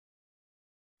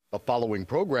The following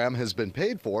program has been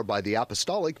paid for by the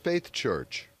Apostolic Faith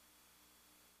Church.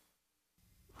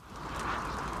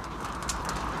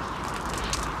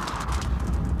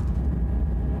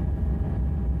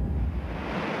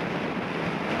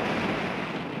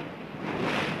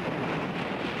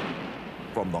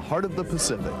 From the heart of the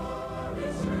Pacific,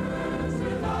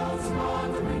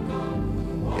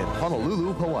 in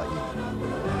Honolulu, Hawaii.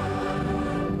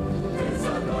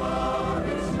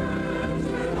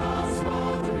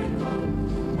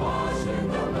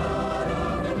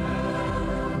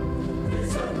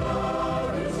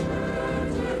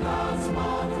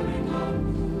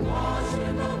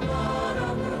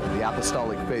 The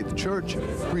Apostolic Faith Church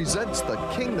presents the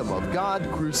Kingdom of God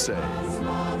Crusade.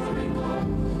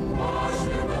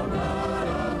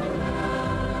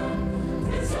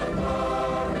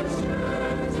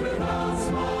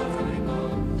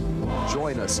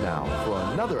 Join us now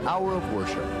for another hour of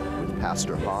worship with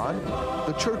Pastor Han,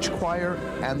 the church choir,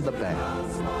 and the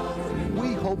band.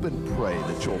 We hope and pray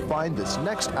that you'll find this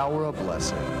next hour a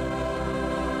blessing.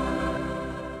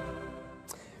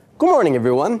 Good morning,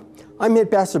 everyone. I'm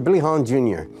Head Pastor Billy Han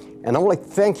Jr., and I would like to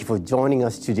thank you for joining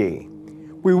us today.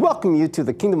 We welcome you to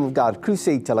the Kingdom of God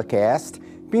Crusade telecast,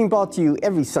 being brought to you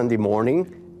every Sunday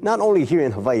morning, not only here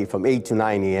in Hawaii from 8 to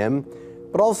 9 a.m.,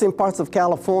 but also in parts of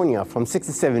California from 6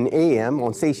 to 7 a.m.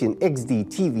 on station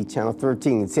XD-TV Channel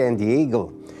 13 in San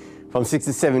Diego, from 6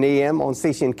 to 7 a.m. on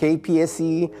station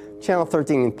KPSE Channel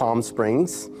 13 in Palm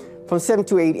Springs, from 7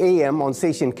 to 8 a.m. on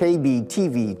station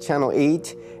KB-TV Channel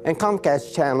 8 and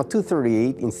Comcast Channel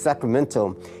 238 in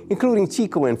Sacramento, including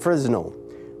Chico and Fresno,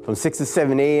 from 6 to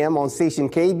 7 a.m. on station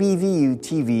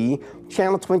KBVU-TV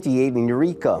Channel 28 in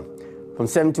Eureka, from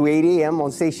 7 to 8 a.m.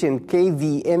 on station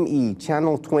KVME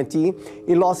Channel 20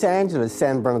 in Los Angeles,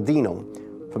 San Bernardino,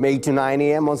 from 8 to 9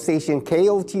 a.m. on station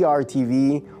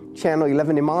KOTR-TV Channel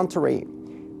 11 in Monterey,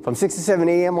 from 6 to 7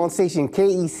 a.m. on station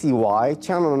KECY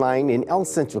Channel 9 in El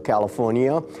Centro,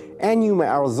 California, and Yuma,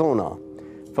 Arizona,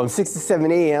 from 6 to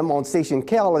 7 a.m. on station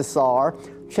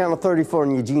KLSR Channel 34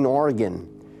 in Eugene, Oregon,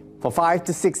 from 5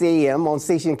 to 6 a.m. on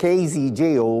station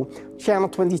KZJO Channel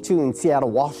 22 in Seattle,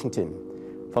 Washington,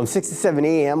 from 6 to 7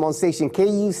 a.m. on station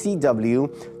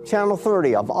KUCW Channel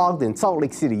 30 of Ogden, Salt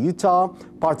Lake City, Utah,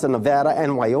 parts of Nevada,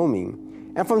 and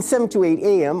Wyoming, and from 7 to 8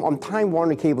 a.m. on Time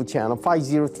Warner Cable Channel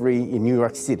 503 in New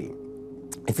York City.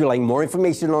 If you'd like more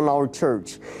information on our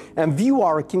church and view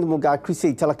our Kingdom of God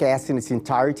Crusade telecast in its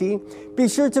entirety, be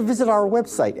sure to visit our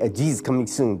website at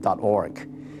JesusComingSoon.org.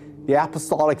 The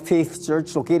Apostolic Faith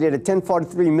Church, located at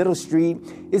 1043 Middle Street,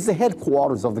 is the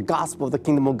headquarters of the gospel of the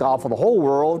Kingdom of God for the whole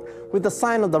world, with the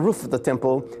sign on the roof of the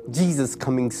temple, Jesus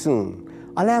Coming Soon,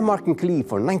 a landmark in Kalihi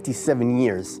for 97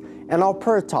 years, and our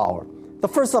prayer tower, the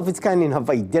first of its kind in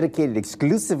Hawaii, dedicated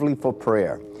exclusively for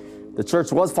prayer. The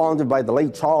church was founded by the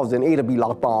late Charles and Ada B.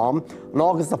 Lochbaum on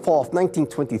August the 4th,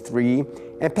 1923,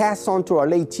 and passed on to our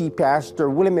late chief pastor,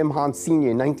 William M. Hahn Sr.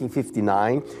 in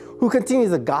 1959, who continues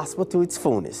the gospel to its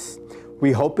fullness.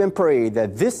 We hope and pray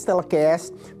that this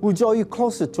telecast will draw you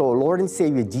closer to our Lord and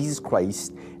Savior, Jesus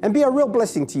Christ, and be a real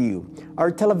blessing to you, our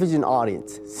television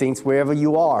audience, saints wherever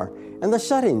you are, and the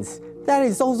shut-ins, that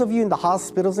is, those of you in the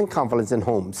hospitals and convalescent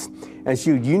homes. And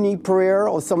should you need prayer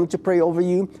or someone to pray over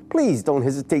you, please don't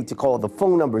hesitate to call the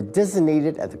phone number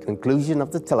designated at the conclusion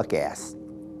of the telecast.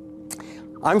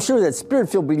 I'm sure that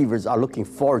Spirit-filled believers are looking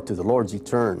forward to the Lord's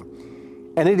return.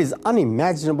 And it is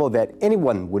unimaginable that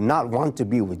anyone would not want to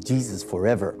be with Jesus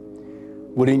forever.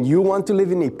 Wouldn't you want to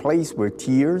live in a place where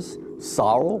tears,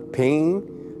 sorrow,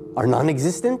 pain are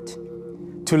non-existent?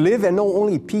 To live and know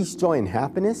only peace, joy, and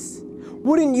happiness?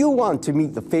 Wouldn't you want to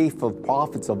meet the faithful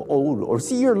prophets of old, or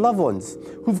see your loved ones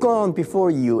who've gone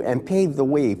before you and paved the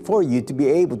way for you to be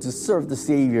able to serve the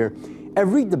Savior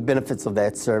and reap the benefits of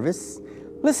that service?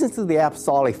 Listen to the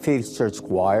Apostolic Faith Church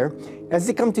Choir as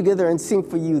they come together and sing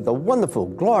for you the wonderful,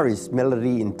 glorious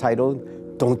melody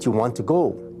entitled, Don't You Want to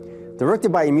Go?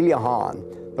 Directed by Emilia Hahn.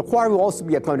 The choir will also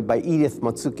be accompanied by Edith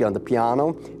Matsuki on the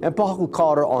piano and Pahaku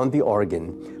Carter on the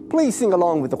organ. Please sing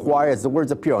along with the choir as the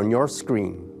words appear on your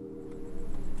screen.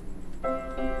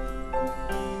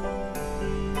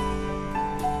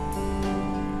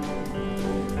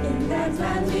 In that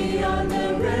land beyond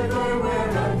the river where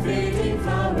unfading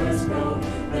flowers grow,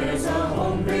 there's a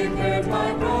home prepared,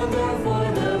 my brother,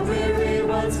 for the weary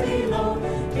ones below.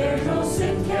 There no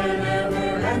sin can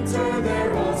ever enter,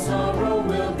 there all sorrow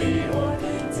will be o'er.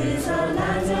 'Tis a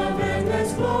land of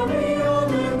endless glory, oh,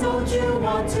 and don't you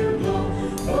want to go?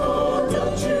 Oh,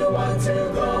 don't you want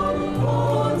to go?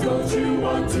 Oh, don't you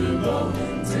want to go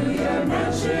to your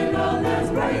mansion on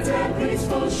that bright and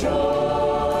peaceful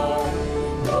shore?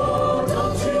 Oh,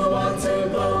 don't you want to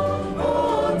go?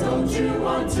 Oh,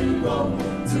 go,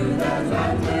 to that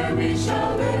land where we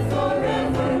shall live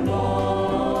forevermore.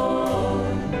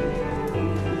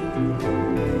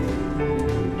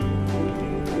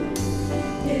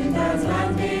 In that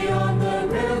land beyond the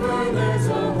river, there's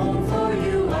a home for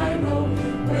you, I know.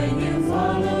 When you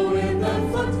follow in the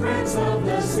footprints of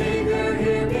the Savior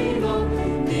here below,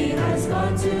 He has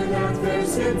gone to that fair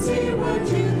city, would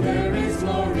you there His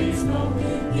glories know?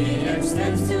 He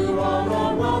extends to all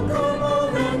a welcome,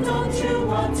 oh then don't you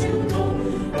want to go?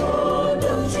 Oh,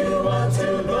 don't you want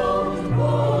to go?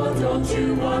 Oh, don't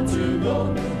you want to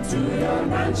go to your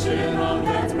mansion on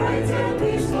that bright and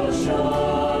peaceful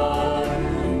shore?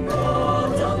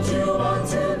 Oh, don't you want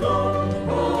to go?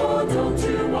 Oh, don't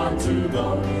you want to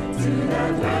go to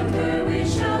that land where we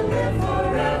shall live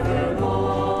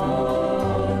forevermore?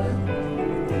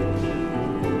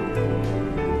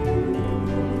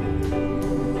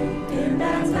 In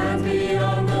that land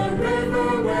beyond the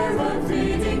river where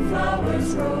unfading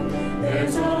flowers grow,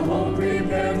 there's a home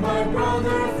prepared, my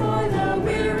brother, for the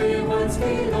weary ones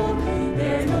below.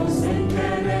 There no sin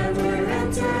can ever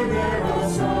enter, there all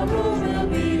sorrow will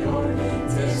be o'er.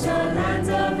 'Tis a land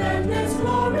of endless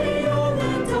glory, oh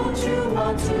then don't you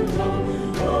want to go?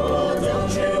 Oh,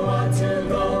 don't you want to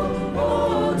go?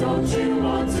 Oh, don't you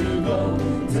want to go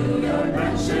to your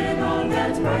mansion on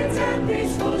that bright and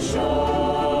peaceful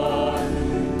shore?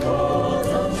 Oh,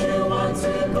 don't you want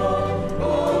to go?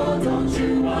 Oh, don't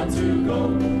you want to go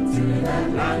to that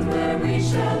land where we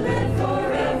shall live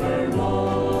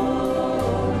forevermore?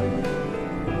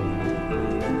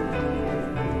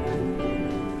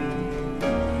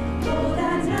 Oh,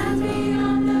 that land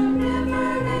beyond the river,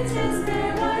 it is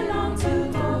there I long to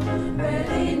go, where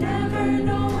they never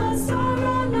know a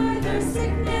sorrow, neither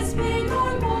sickness, pain,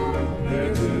 or woe.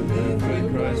 There to live with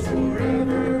Christ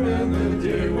forever, and the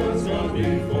dear ones gone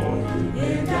before.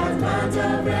 In that land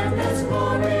of endless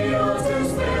glory, oh, 'tis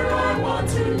there I want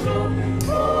to go.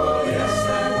 Oh, yes, I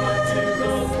want to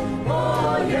go.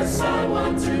 Oh, yes, I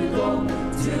want to go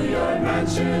to your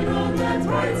mansion on that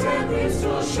bright and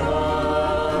peaceful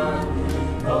shore.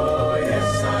 Oh,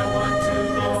 yes, I want to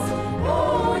go.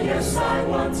 Oh, yes, I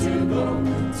want to go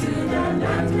to that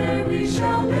land where we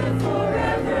shall live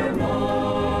forevermore.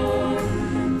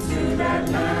 To that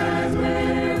land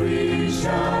where we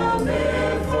shall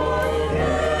live forevermore.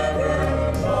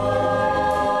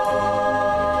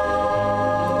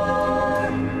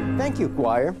 Thank you,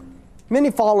 choir. Many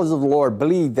followers of the Lord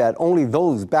believe that only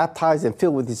those baptized and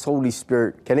filled with His Holy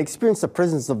Spirit can experience the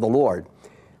presence of the Lord.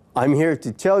 I'm here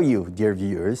to tell you, dear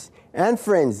viewers and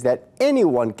friends, that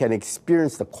anyone can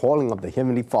experience the calling of the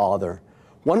Heavenly Father.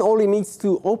 One only needs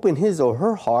to open his or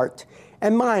her heart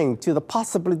and mind to the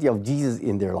possibility of Jesus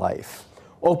in their life.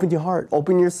 Open your heart,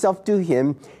 open yourself to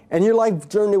Him, and your life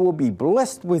journey will be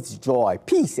blessed with joy,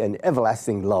 peace, and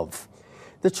everlasting love.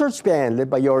 The church band, led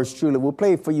by yours truly, will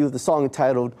play for you the song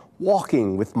entitled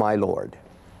Walking with My Lord.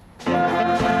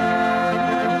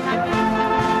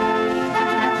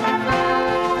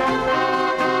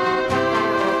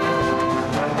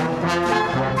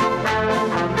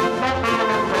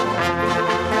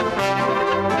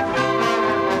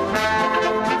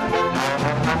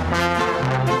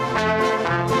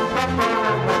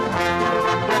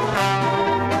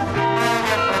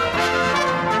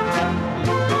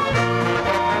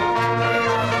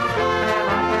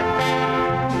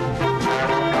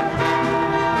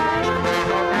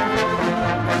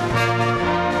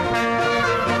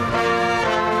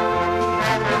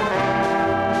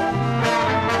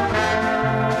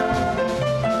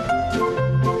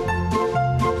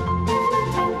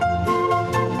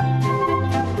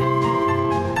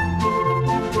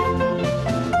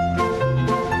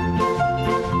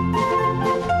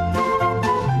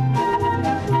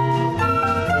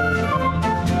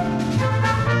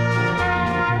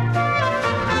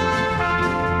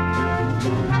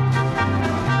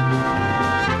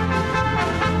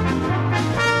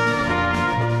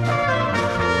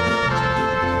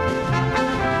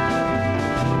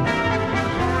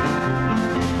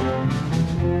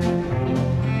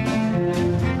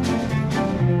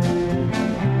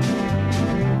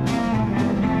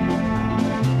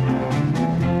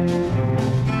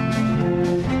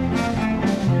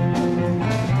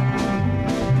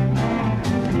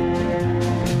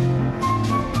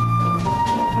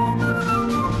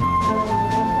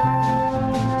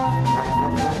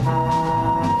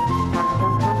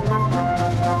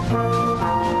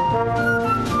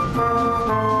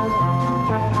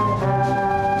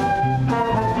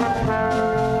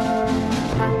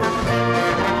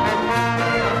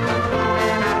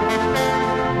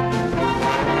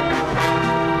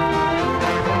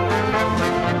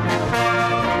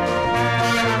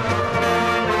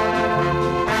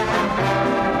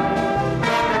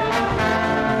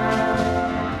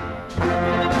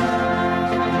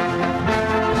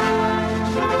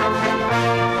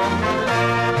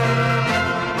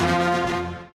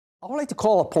 like to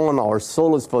call upon our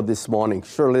soloist for this morning,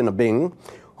 Sherlyn Abing,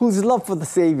 whose love for the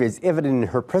Savior is evident in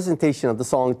her presentation of the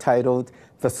song titled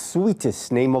The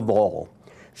Sweetest Name of All.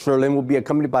 Sherlyn will be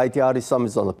accompanied by Tiari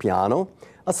Summers on the piano,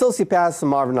 Associate Pastor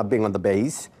Marvin Abing on the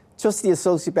bass, Trustee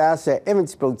Associate Pastor Evan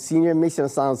Sproat Sr., Mason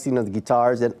Asano Sr. on the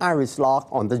guitars, and Iris Locke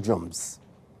on the drums.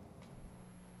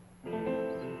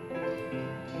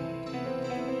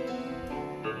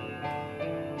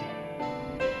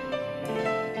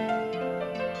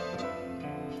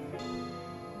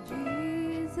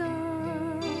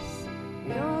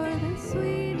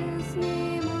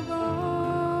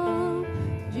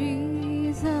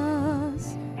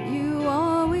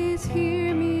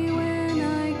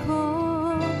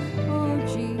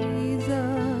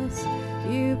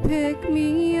 Pick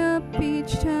me up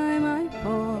each time I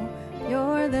fall.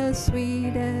 You're the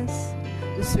sweetest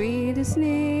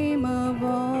name of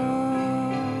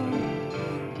all.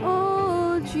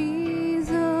 Oh,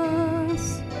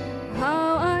 Jesus,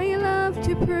 how I love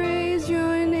to praise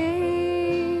your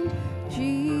name.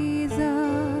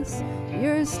 Jesus,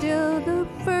 you're still the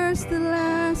first, the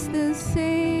last, the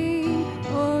same.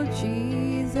 Oh,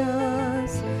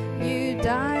 Jesus, you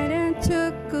died and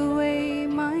took away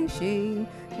my shame.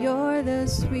 You're the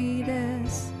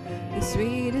sweetest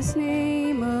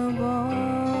name of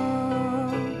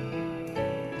all.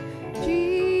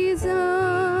 Jesus,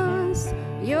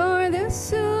 you're the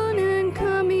soon and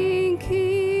coming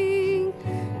King.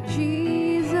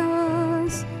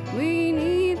 Jesus, we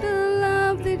need the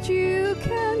love that you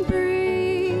can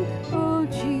bring. Oh,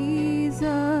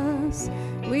 Jesus,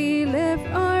 we lift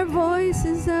our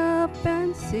voices up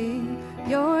and sing.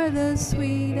 You're the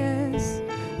sweetest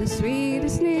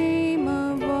name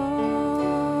of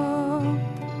all.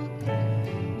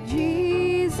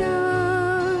 Jesus,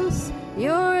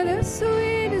 you're the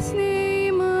sweetest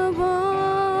name of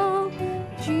all.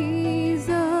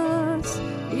 Jesus,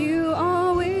 you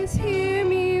always hear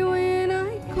me when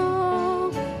I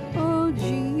call. Oh,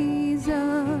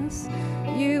 Jesus,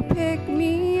 you pick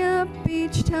me up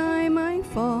each time I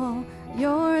fall.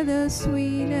 You're the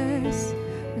sweetest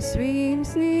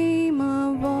name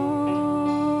of all.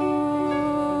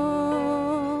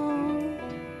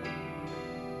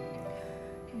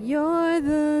 You're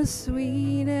the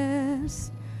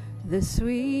sweetest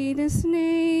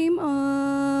name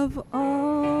of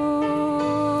all.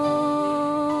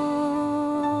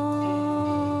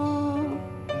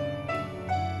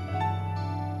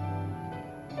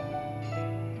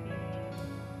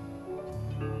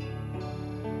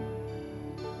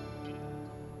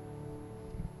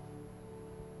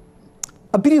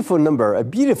 A beautiful number, a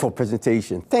beautiful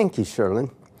presentation. Thank you, Sherlyn.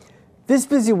 This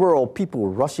busy world, people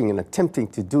rushing and attempting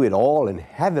to do it all and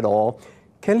have it all,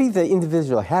 can leave the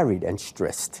individual harried and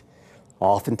stressed.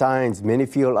 Oftentimes, many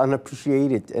feel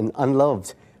unappreciated and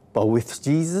unloved, but with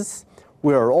Jesus,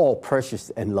 we are all precious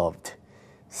and loved.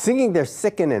 Singing their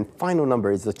second and final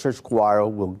number is the church choir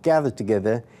will gather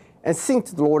together and sing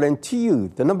to the Lord and to you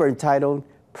the number entitled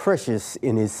Precious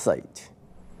in His Sight.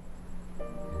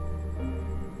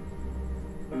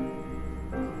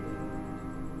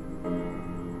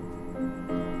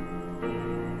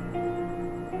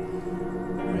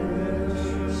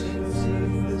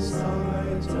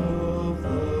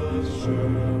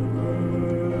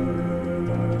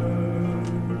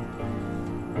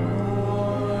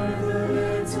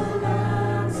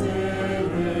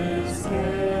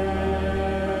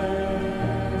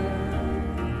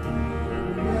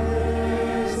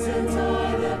 Since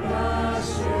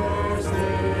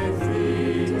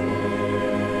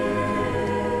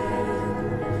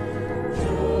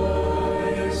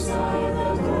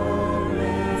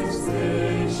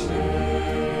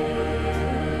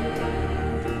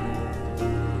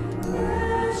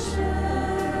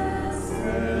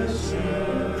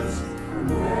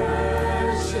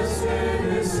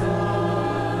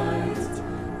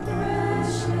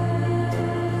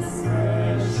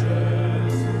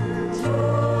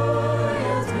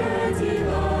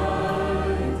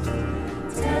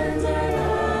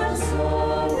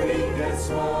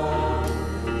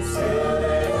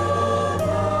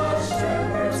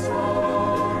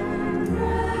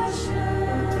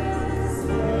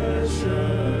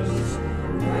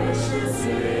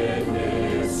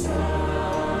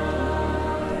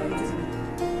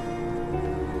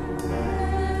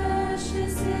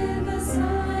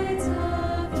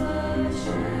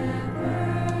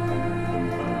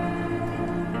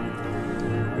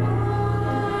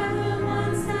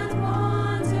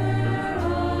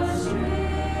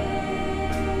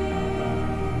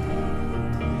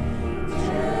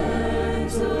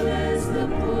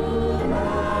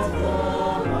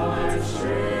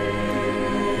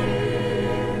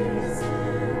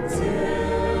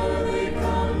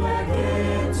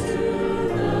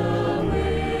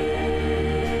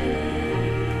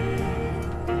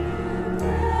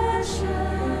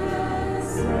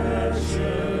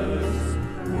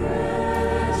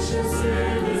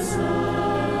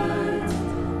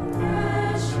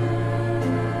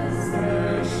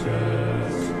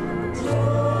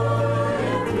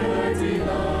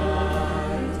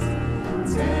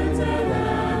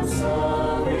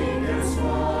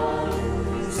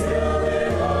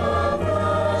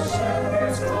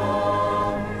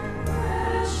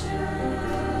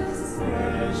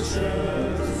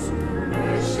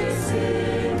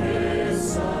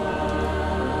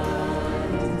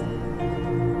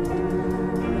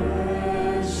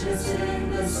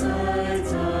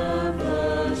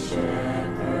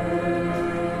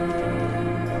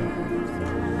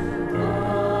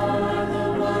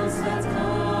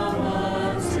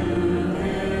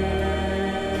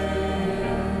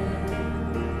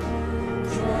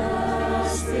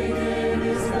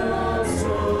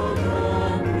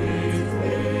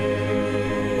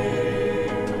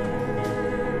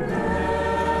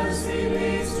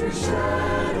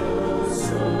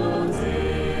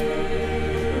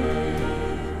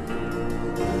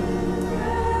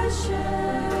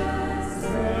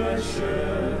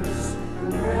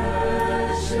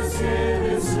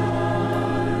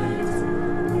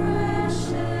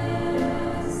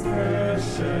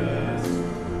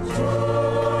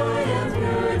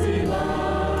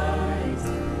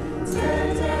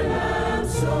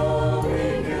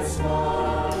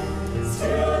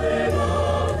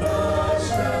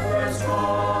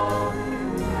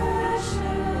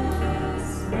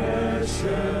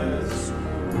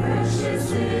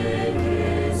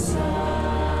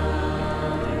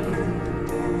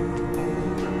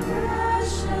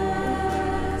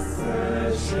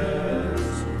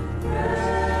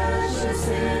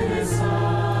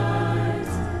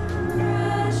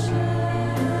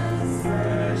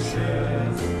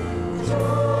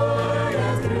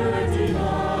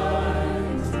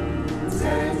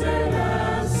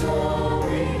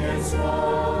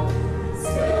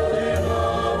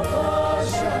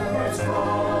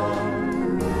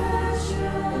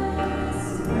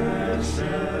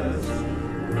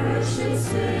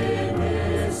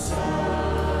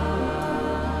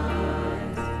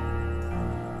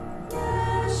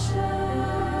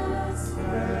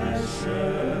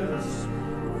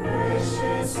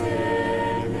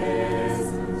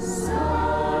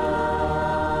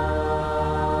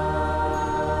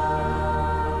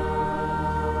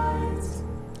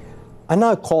I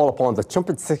now call upon the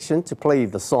trumpet section to play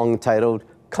the song titled,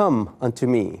 Come Unto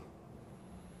Me.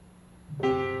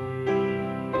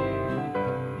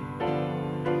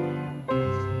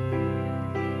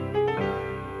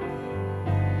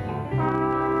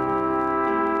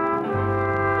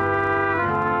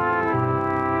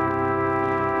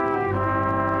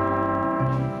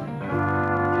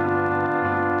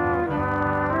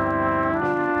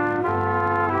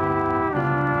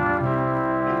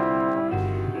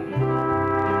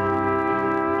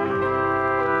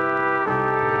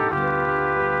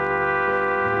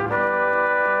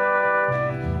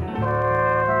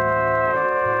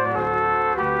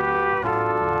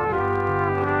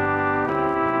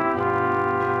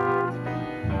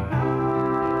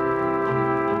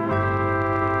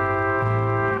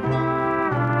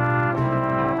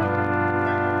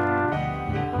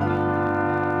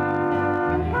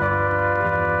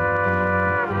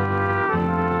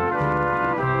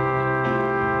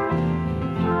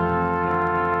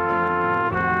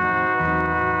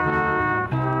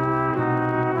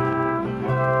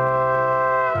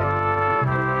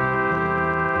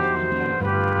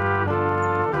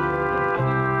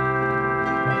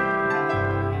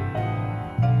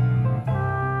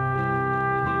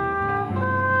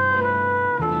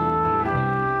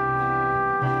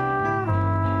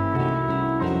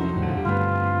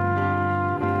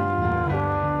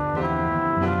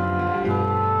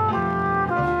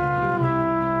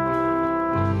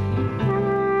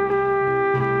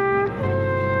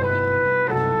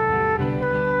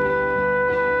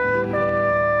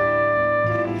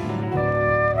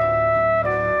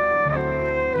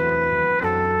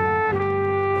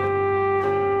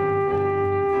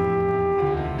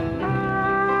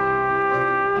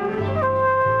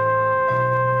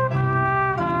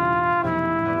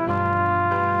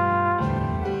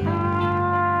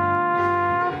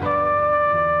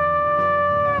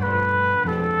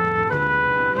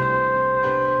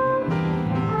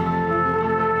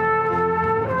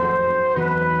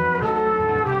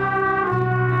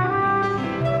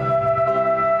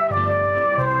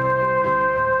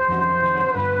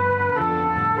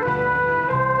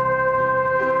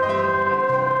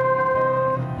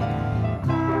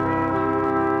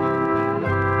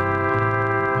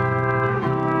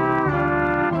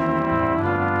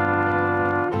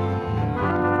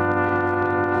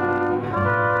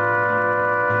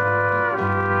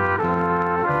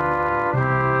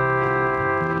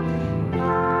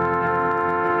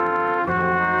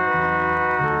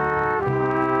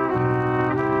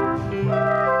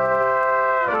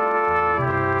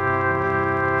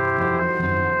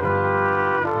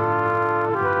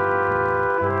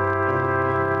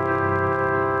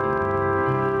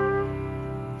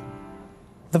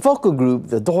 The vocal group,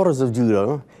 the Daughters of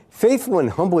Judah, faithful and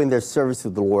humble in their service to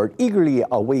the Lord, eagerly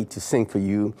await to sing for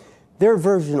you their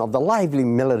version of the lively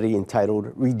melody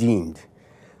entitled Redeemed.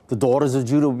 The Daughters of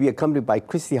Judah will be accompanied by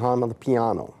Christy Hahn on the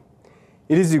piano.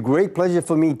 It is a great pleasure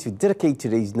for me to dedicate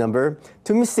today's number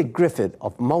to Mr. Griffith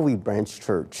of Maui Branch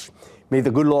Church. May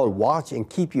the good Lord watch and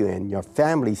keep you and your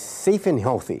family safe and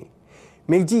healthy.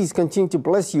 May Jesus continue to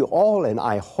bless you all, and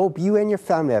I hope you and your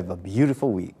family have a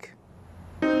beautiful week.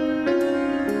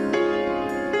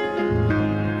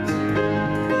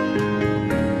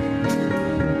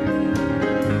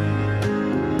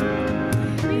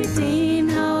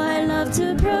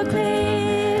 To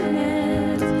proclaim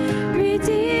it,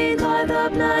 redeemed by the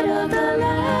blood of the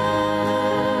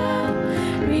Lamb,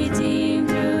 redeemed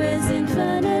through His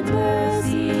infinite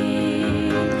mercy,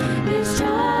 His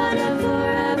child and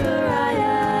forever I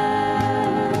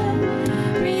am,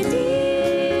 redeemed,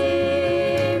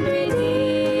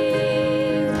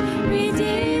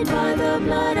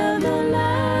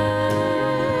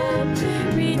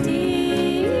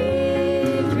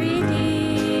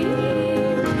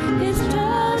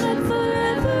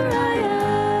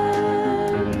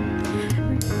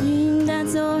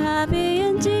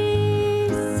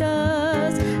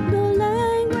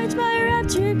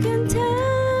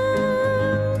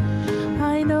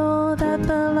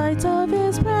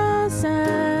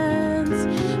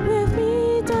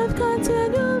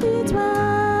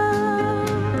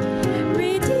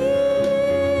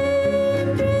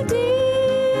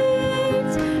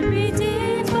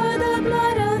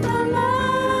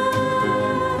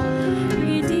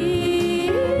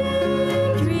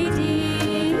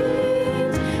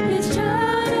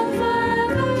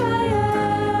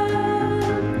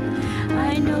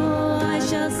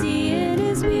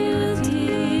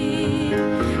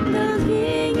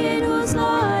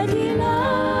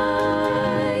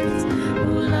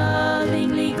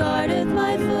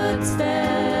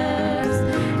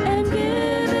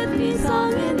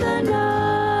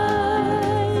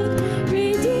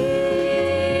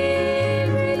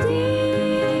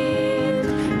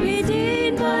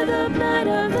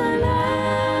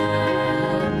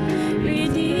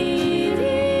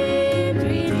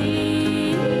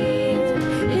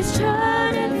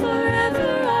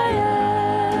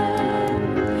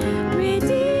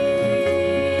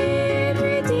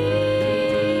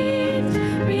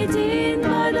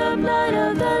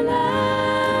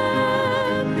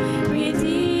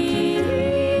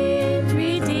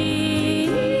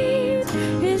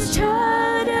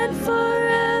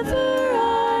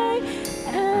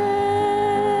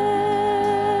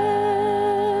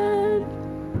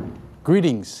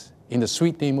 Greetings in the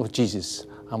sweet name of Jesus.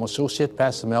 I'm Associate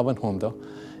Pastor Melvin Honda,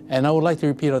 and I would like to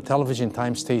repeat our television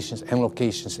time stations and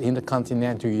locations in the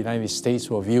continental United States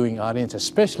for a viewing audience,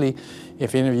 especially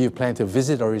if any of you plan to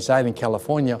visit or reside in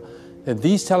California, that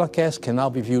these telecasts can now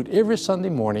be viewed every Sunday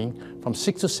morning from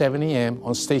 6 to 7 a.m.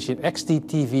 on station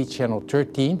XDTV Channel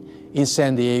 13 in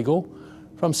San Diego,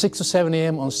 from 6 to 7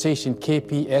 a.m. on station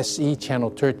KPSE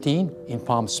Channel 13 in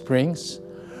Palm Springs,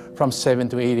 from 7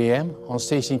 to 8 a.m. on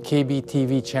station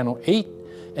KBTV Channel 8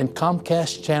 and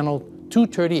Comcast Channel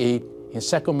 238 in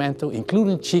Sacramento,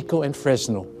 including Chico and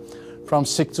Fresno. From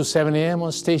 6 to 7 a.m.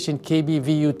 on station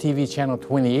KBVU TV Channel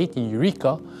 28 in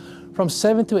Eureka. From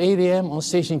 7 to 8 a.m. on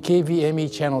station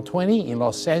KVME Channel 20 in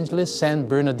Los Angeles, San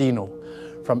Bernardino.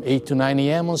 From 8 to 9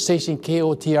 a.m. on station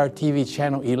KOTR TV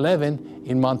Channel 11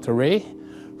 in Monterey.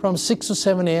 From 6 to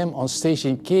 7 a.m. on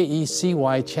station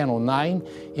KECY Channel 9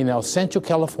 in El Centro,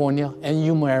 California and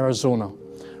Yuma, Arizona.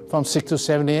 From 6 to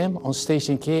 7 a.m. on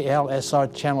station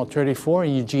KLSR Channel 34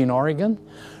 in Eugene, Oregon.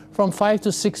 From 5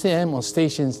 to 6 a.m. on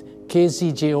stations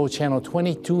KZJO Channel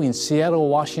 22 in Seattle,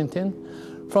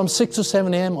 Washington. From 6 to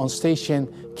 7 a.m. on station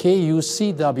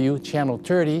KUCW Channel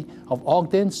 30 of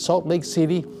Ogden, Salt Lake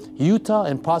City, Utah,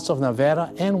 and parts of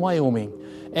Nevada and Wyoming.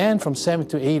 And from 7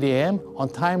 to 8 a.m. on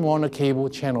Time Warner Cable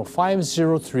Channel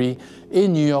 503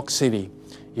 in New York City.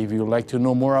 If you would like to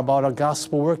know more about our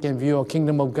gospel work and view our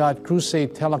Kingdom of God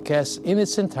Crusade telecast in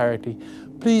its entirety,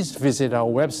 please visit our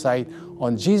website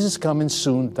on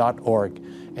JesusComingSoon.org.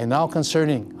 And now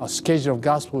concerning our schedule of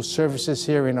gospel services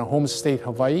here in our home state,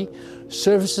 Hawaii,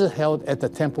 services are held at the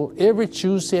temple every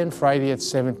Tuesday and Friday at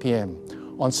 7 p.m.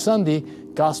 On Sunday,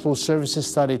 gospel services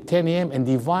start at 10 a.m. and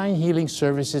divine healing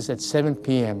services at 7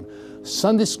 p.m.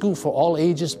 Sunday school for all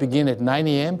ages begin at 9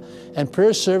 a.m. and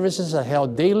prayer services are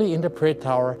held daily in the prayer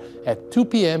tower at 2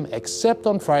 p.m. except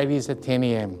on Fridays at 10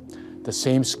 a.m. The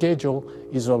same schedule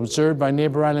is observed by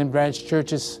Neighbor Island branch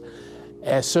churches,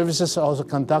 as services are also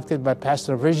conducted by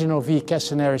Pastor Reginald V.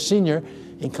 Castanera Sr.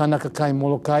 in Kanakakai,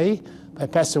 Molokai, by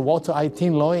Pastor Walter I.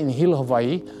 Tinloy in Hilo,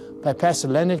 Hawaii, by Pastor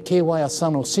Leonard K.Y.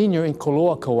 Asano Sr. in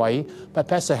Koloa, Kauai, by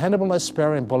Pastor Hannibal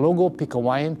Espera in Balogo,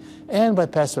 Pikawayan, and by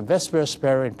Pastor Vesper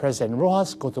Espera in President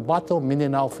Rojas, Cotabato,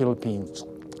 Mindanao, Philippines.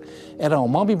 At our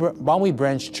Maui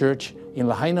Branch Church in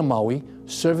Lahaina, Maui,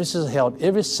 services are held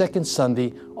every second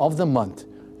Sunday of the month.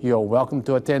 You are welcome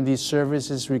to attend these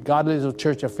services regardless of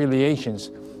church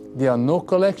affiliations. There are no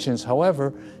collections.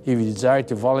 However, if you desire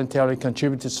to voluntarily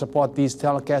contribute to support these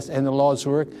telecasts and the Lord's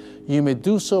work, you may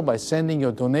do so by sending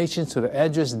your donations to the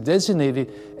address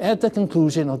designated at the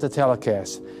conclusion of the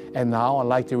telecast. And now I'd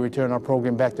like to return our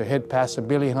program back to Head Pastor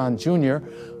Billy Hahn Jr.,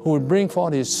 who will bring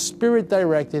forth his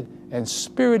Spirit-directed and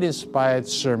Spirit-inspired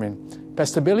sermon.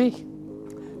 Pastor Billy?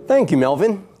 Thank you,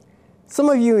 Melvin. Some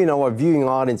of you in our viewing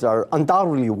audience are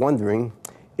undoubtedly wondering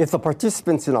if the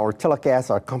participants in our telecast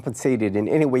are compensated in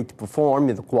any way to perform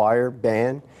in the choir,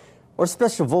 band, or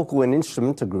special vocal and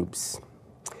instrumental groups.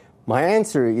 My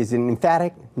answer is an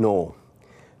emphatic no.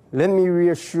 Let me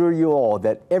reassure you all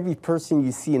that every person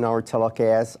you see in our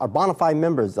telecast are bona fide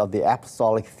members of the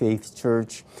Apostolic Faith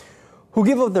Church who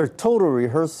give up their total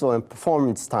rehearsal and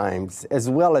performance times as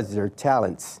well as their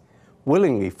talents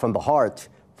willingly from the heart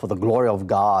for the glory of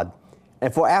God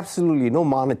and for absolutely no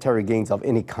monetary gains of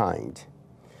any kind.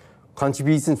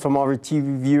 Contributions from our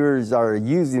TV viewers are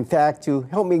used, in fact, to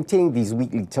help maintain these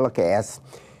weekly telecasts.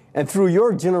 And through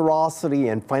your generosity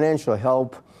and financial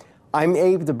help, I'm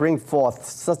able to bring forth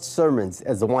such sermons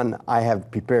as the one I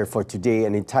have prepared for today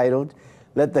and entitled,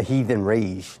 Let the Heathen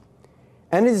Rage.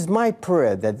 And it is my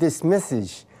prayer that this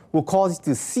message will cause you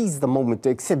to seize the moment to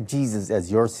accept Jesus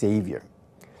as your Savior.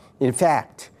 In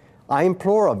fact, I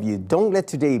implore of you, don't let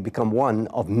today become one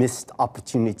of missed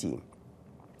opportunity.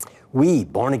 We,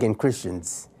 born-again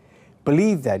Christians,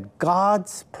 believe that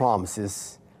God's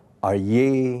promises are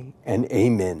yea and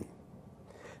amen.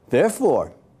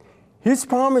 Therefore, His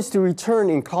promise to return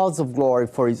in clouds of glory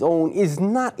for His own is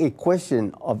not a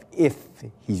question of if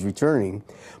He's returning,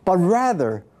 but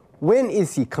rather, when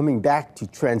is He coming back to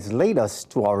translate us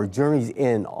to our journey's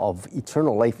end of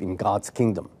eternal life in God's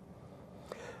kingdom?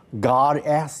 God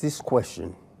asked this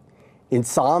question in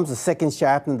Psalms, the 2nd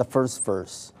chapter and the 1st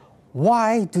verse.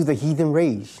 Why do the heathen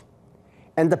rage,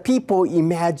 and the people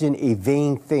imagine a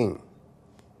vain thing?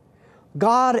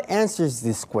 God answers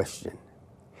this question.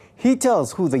 He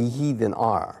tells who the heathen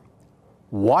are,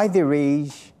 why they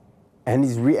rage, and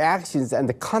His reactions and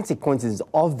the consequences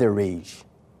of their rage.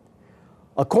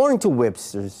 According to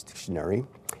Webster's dictionary,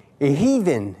 a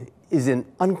heathen is an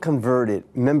unconverted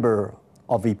member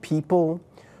of a people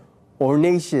or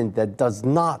nation that does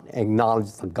not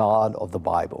acknowledge the God of the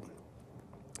Bible.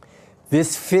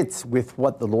 This fits with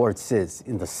what the Lord says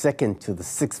in the 2nd to the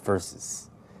 6th verses.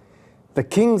 The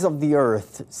kings of the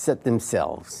earth set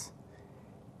themselves,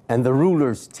 and the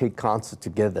rulers take counsel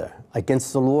together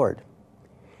against the Lord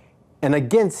and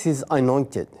against his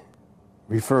anointed,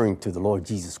 referring to the Lord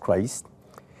Jesus Christ,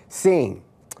 saying,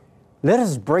 let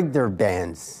us break their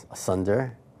bands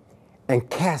asunder and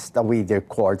cast away their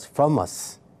cords from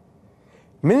us.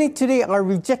 Many today are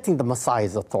rejecting the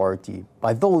Messiah's authority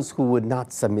by those who would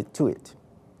not submit to it.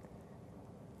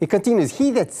 It continues, he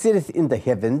that sitteth in the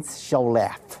heavens shall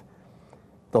laugh.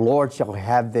 The Lord shall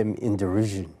have them in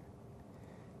derision.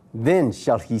 Then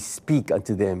shall he speak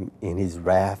unto them in his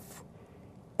wrath,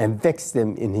 and vex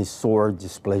them in his sore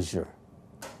displeasure.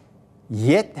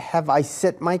 Yet have I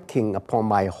set my king upon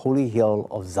my holy hill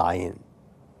of Zion.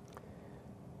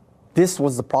 This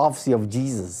was the prophecy of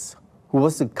Jesus, who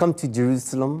was to come to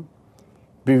Jerusalem,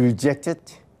 be rejected,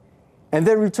 and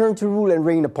then return to rule and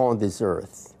reign upon this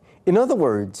earth. In other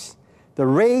words, the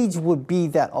rage would be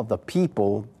that of the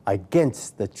people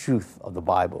against the truth of the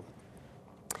Bible.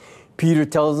 Peter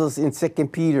tells us in 2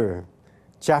 Peter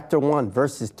chapter 1,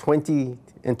 verses 20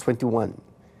 and 21,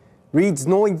 reads,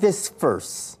 knowing this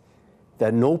first,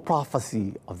 that no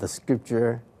prophecy of the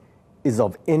Scripture is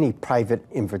of any private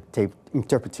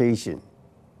interpretation.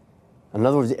 In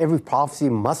other words, every prophecy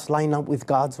must line up with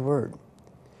God's word.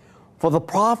 For the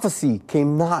prophecy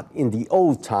came not in the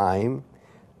old time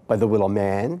by the will of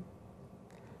man,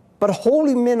 but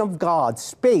holy men of God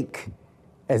spake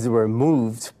as they were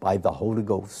moved by the Holy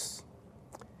Ghost.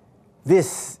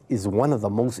 This is one of the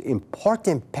most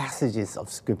important passages of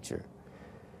Scripture,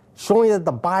 showing that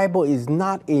the Bible is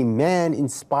not a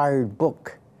man-inspired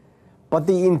book, but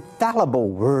the infallible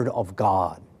Word of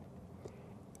God.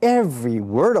 Every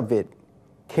word of it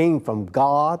came from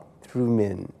God through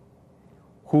men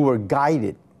who were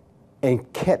guided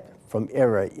and kept from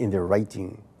error in their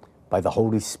writing by the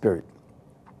Holy Spirit.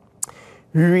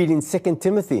 We read in 2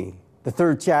 Timothy, the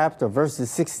 3rd chapter, verses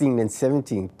 16 and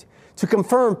 17, to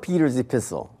confirm Peter's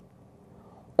epistle.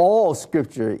 All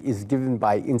Scripture is given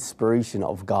by inspiration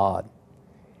of God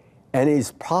and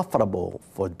is profitable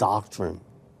for doctrine,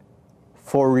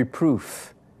 for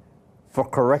reproof, for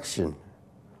correction,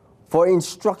 for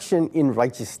instruction in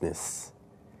righteousness,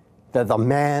 that the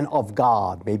man of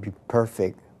God may be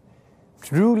perfect,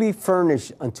 truly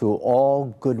furnished unto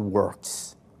all good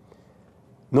works.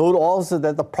 Note also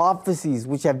that the prophecies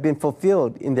which have been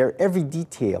fulfilled in their every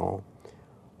detail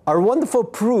are wonderful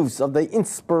proofs of the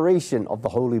inspiration of the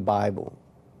Holy Bible.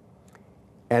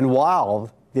 And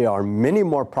while there are many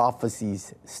more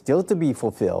prophecies still to be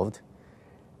fulfilled,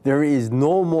 there is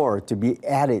no more to be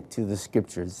added to the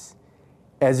Scriptures.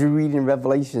 As we read in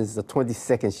Revelations, the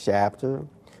 22nd chapter,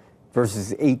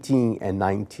 verses 18 and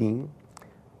 19,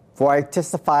 for I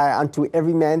testify unto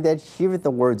every man that heareth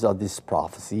the words of this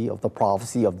prophecy, of the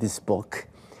prophecy of this book,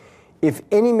 if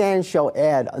any man shall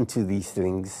add unto these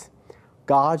things,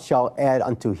 God shall add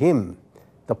unto him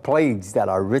the plagues that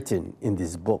are written in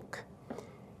this book.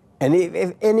 And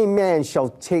if any man shall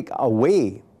take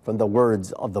away from the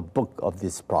words of the book of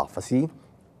this prophecy,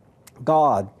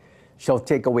 God shall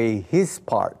take away his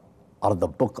part out of the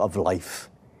book of life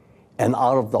and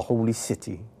out of the holy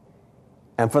city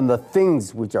and from the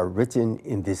things which are written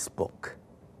in this book.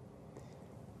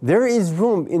 There is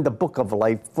room in the book of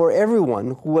life for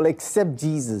everyone who will accept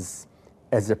Jesus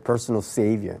as their personal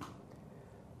Savior.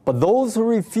 But those who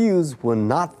refuse will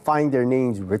not find their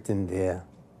names written there.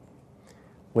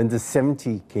 When the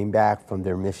 70 came back from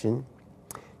their mission,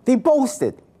 they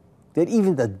boasted that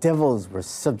even the devils were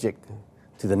subject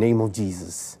to the name of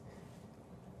Jesus.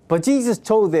 But Jesus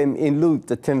told them in Luke,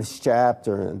 the 10th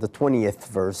chapter, the 20th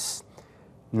verse,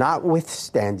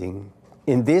 notwithstanding,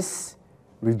 in this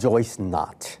rejoice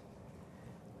not,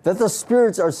 that the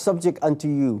spirits are subject unto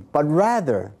you, but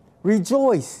rather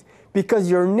rejoice, because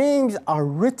your names are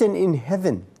written in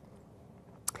heaven.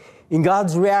 In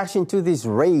God's reaction to this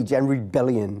rage and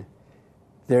rebellion,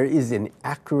 there is an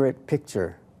accurate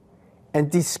picture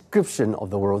and description of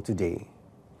the world today,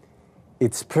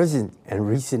 its present and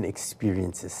recent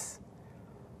experiences.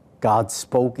 God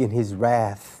spoke in his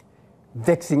wrath,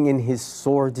 vexing in his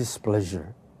sore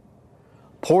displeasure,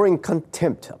 pouring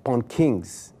contempt upon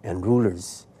kings and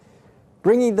rulers,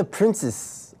 bringing the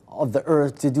princes of the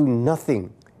earth to do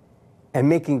nothing, and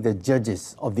making the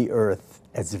judges of the earth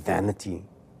as vanity.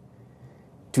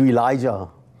 To Elijah,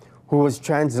 who was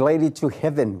translated to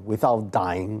heaven without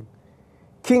dying,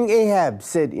 King Ahab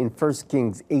said in 1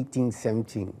 Kings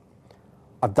 18:17,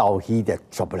 art thou he that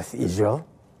troubleth Israel?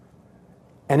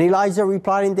 And Elijah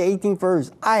replied in the 18th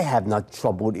verse, I have not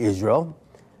troubled Israel,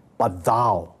 but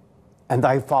thou and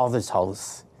thy father's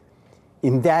house.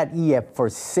 in that ye have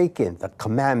forsaken the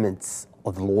commandments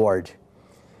of the Lord,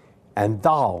 and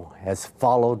thou hast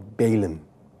followed Balaam.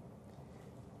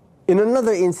 In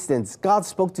another instance, God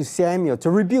spoke to Samuel to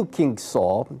rebuke King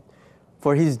Saul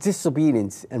for his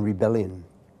disobedience and rebellion.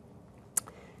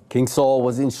 King Saul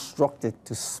was instructed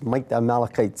to smite the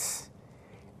Amalekites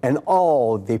and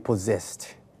all they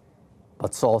possessed.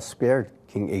 But Saul spared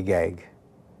King Agag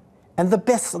and the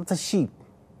best of the sheep,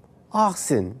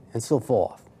 oxen, and so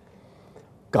forth.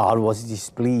 God was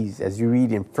displeased, as you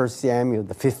read in 1 Samuel,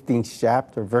 the 15th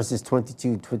chapter, verses 22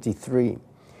 and 23.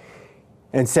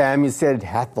 And Samuel said,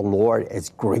 hath the Lord as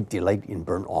great delight in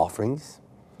burnt offerings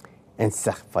and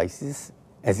sacrifices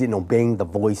as in obeying the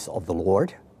voice of the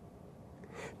Lord?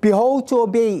 Behold, to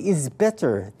obey is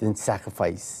better than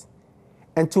sacrifice,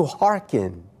 and to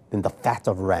hearken than the fat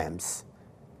of rams.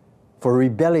 For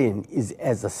rebellion is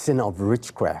as a sin of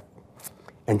witchcraft,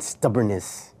 and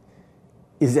stubbornness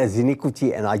is as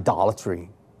iniquity and idolatry.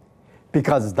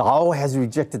 Because thou hast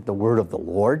rejected the word of the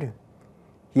Lord,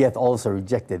 he hath also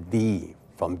rejected thee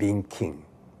from being king.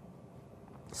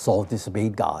 Saul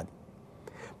disobeyed God,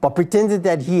 but pretended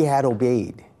that he had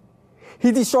obeyed.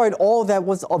 He destroyed all that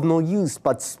was of no use,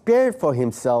 but spared for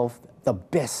himself the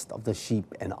best of the sheep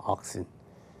and oxen.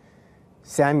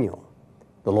 Samuel,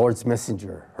 the Lord's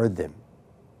messenger, heard them.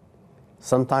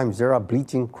 Sometimes there are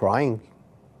bleating, crying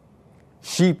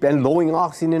sheep and lowing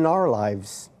oxen in our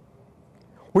lives.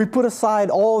 We put aside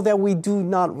all that we do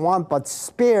not want, but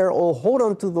spare or hold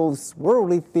on to those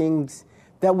worldly things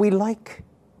that we like.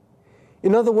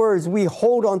 In other words, we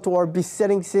hold on to our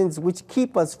besetting sins which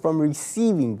keep us from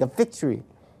receiving the victory.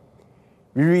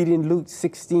 We read in Luke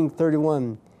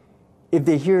 16:31, if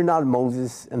they hear not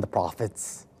Moses and the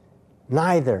prophets,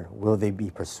 neither will they be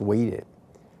persuaded.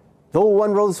 Though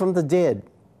one rose from the dead,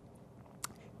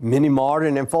 many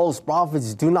modern and false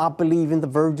prophets do not believe in the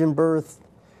virgin birth,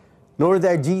 nor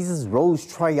that Jesus rose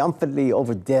triumphantly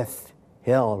over death,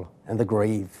 hell, and the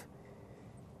grave.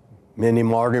 Many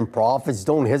modern prophets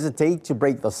don't hesitate to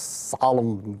break the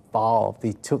solemn vow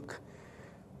they took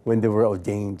when they were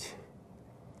ordained.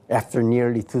 After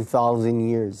nearly 2,000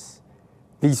 years,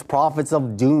 these prophets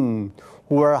of doom,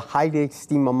 who are highly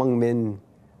esteemed among men,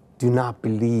 do not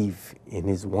believe in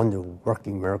his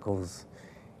wonder-working miracles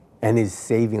and his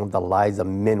saving of the lives of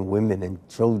men, women, and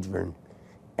children,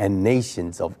 and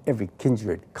nations of every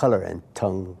kindred, color, and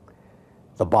tongue.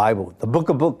 The Bible, the book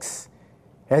of books,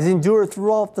 has endured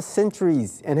throughout the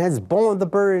centuries and has borne the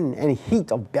burden and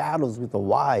heat of battles with the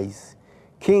wise,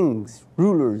 kings,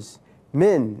 rulers,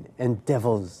 men, and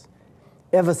devils,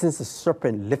 ever since the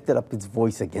serpent lifted up its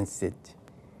voice against it.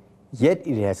 Yet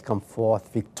it has come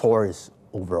forth victorious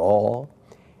over all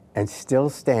and still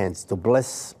stands to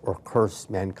bless or curse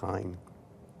mankind.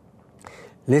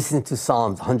 Listen to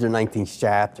Psalms 119th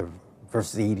chapter,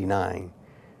 verse 89.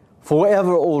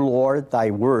 Forever, O Lord,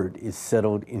 thy word is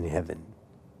settled in heaven.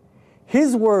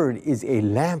 His word is a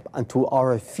lamp unto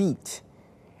our feet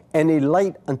and a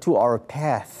light unto our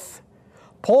path.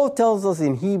 Paul tells us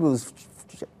in Hebrews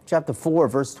chapter 4,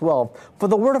 verse 12, for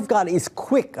the word of God is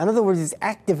quick, in other words, is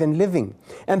active and living,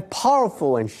 and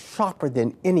powerful and sharper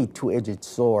than any two-edged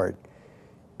sword,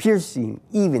 piercing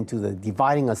even to the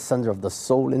dividing asunder of the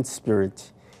soul and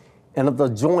spirit, and of the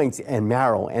joints and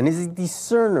marrow, and is a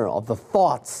discerner of the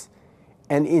thoughts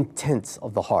and intents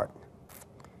of the heart.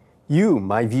 You,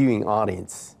 my viewing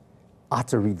audience, ought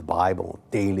to read the Bible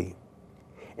daily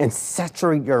and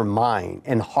saturate your mind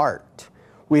and heart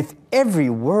with every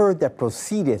word that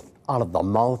proceedeth out of the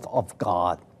mouth of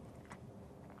God.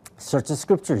 Search the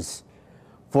scriptures,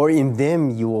 for in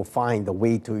them you will find the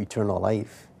way to eternal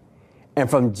life. And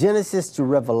from Genesis to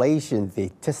Revelation, they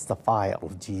testify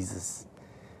of Jesus.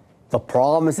 The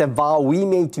promise and vow we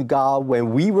made to God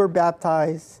when we were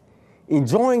baptized,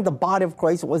 enjoying the body of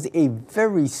Christ, was a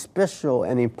very special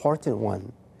and important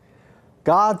one.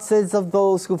 God says of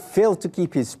those who fail to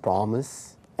keep his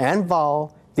promise and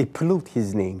vow, they pollute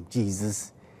his name,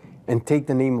 Jesus, and take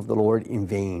the name of the Lord in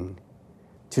vain.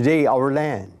 Today, our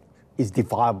land is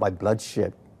defiled by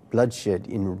bloodshed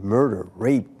in murder,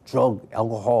 rape, drug,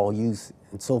 alcohol use,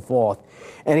 and so forth.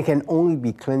 And it can only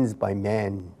be cleansed by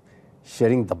man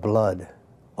shedding the blood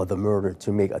of the murderer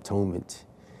to make atonement.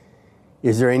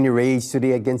 Is there any rage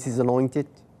today against his anointed?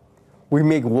 We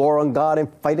make war on God and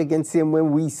fight against him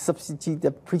when we substitute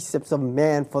the precepts of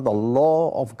man for the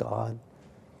law of God.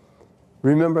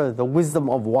 Remember, the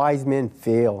wisdom of wise men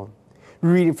fail. We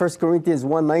read in 1 Corinthians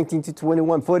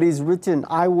 1:19-21, for it is written,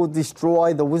 I will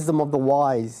destroy the wisdom of the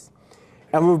wise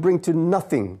and will bring to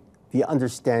nothing the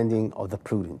understanding of the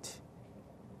prudent.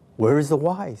 Where is the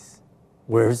wise?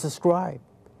 Where is the scribe?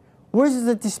 Where is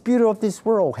the disputer of this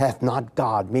world? Hath not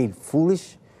God made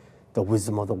foolish the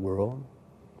wisdom of the world?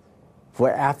 For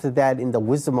after that, in the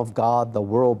wisdom of God, the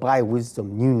world by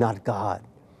wisdom knew not God.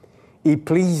 It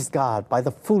pleased God by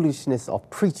the foolishness of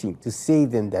preaching to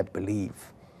save them that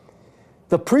believe.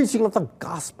 The preaching of the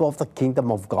gospel of the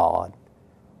kingdom of God,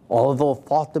 although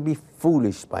thought to be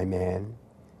foolish by man,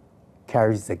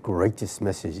 carries the greatest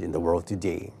message in the world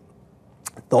today.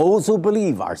 Those who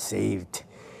believe are saved.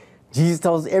 Jesus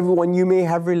tells everyone you may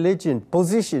have religion,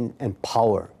 position, and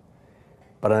power,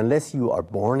 but unless you are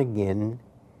born again,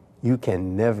 you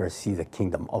can never see the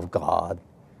kingdom of God.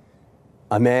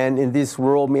 A man in this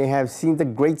world may have seen the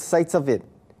great sights of it.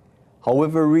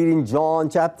 However, reading John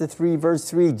chapter 3, verse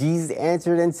 3, Jesus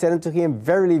answered and said unto him,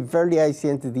 Verily, verily, I say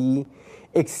unto thee,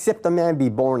 except a man be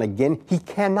born again, he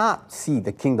cannot see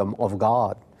the kingdom of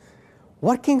God.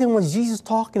 What kingdom was Jesus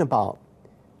talking about?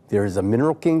 There is a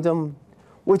mineral kingdom,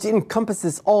 which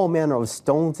encompasses all manner of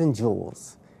stones and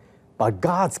jewels. But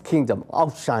God's kingdom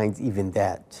outshines even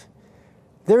that.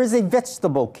 There is a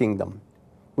vegetable kingdom,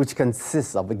 which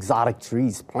consists of exotic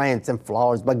trees, plants, and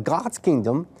flowers. But God's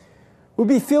kingdom will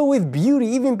be filled with beauty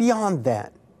even beyond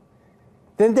that.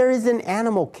 Then there is an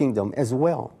animal kingdom as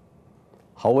well.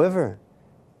 However,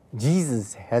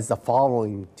 Jesus has the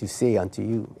following to say unto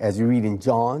you, as we read in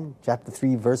John chapter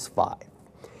 3, verse 5.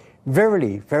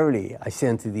 Verily, verily, I say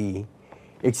unto thee,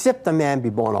 except a man be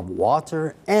born of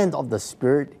water and of the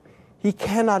Spirit, he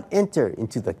cannot enter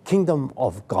into the kingdom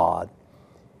of God.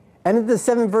 And in the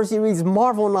 7th verse he reads,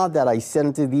 Marvel not that I said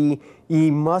unto thee,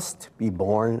 ye must be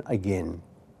born again.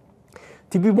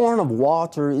 To be born of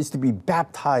water is to be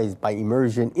baptized by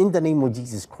immersion in the name of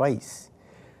Jesus Christ.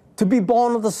 To be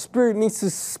born of the Spirit means to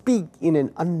speak in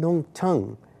an unknown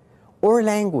tongue or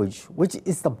language, which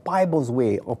is the Bible's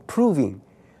way of proving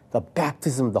the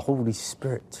baptism of the Holy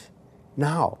Spirit.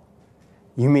 Now,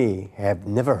 you may have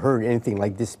never heard anything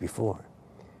like this before.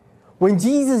 When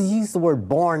Jesus used the word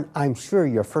born, I'm sure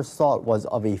your first thought was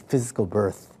of a physical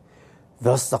birth.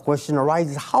 Thus the question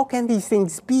arises, how can these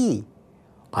things be?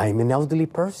 I'm an elderly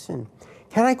person.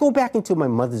 Can I go back into my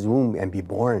mother's womb and be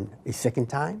born a second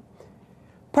time?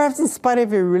 Perhaps in spite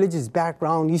of your religious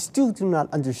background, you still do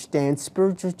not understand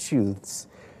spiritual truths.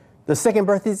 The second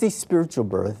birth is a spiritual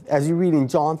birth, as you read in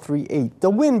John 3:8. The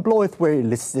wind bloweth where it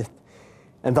listeth,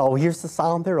 and thou hearest the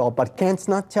sound thereof, but canst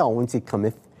not tell whence it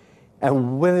cometh,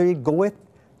 and whither it goeth.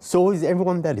 So is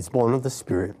everyone that is born of the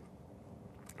Spirit.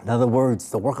 In other words,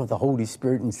 the work of the Holy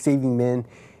Spirit in saving men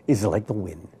is like the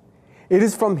wind. It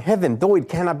is from heaven, though it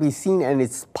cannot be seen, and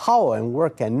its power and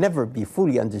work can never be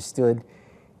fully understood.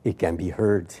 It can be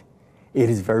heard. It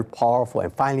is very powerful,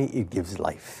 and finally, it gives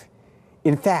life.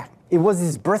 In fact, it was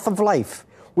his breath of life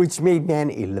which made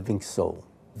man a living soul.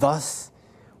 Thus,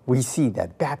 we see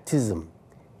that baptism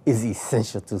is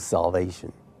essential to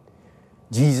salvation.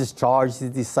 Jesus charged his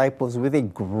disciples with a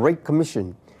great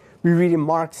commission. We read in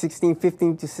Mark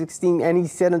 16:15-16, and he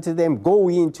said unto them, Go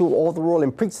ye into all the world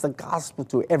and preach the gospel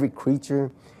to every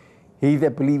creature. He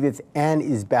that believeth and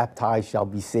is baptized shall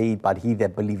be saved, but he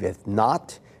that believeth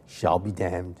not shall be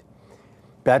damned.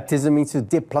 Baptism means to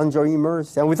dip, plunge, or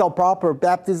immerse, and without proper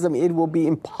baptism, it will be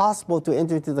impossible to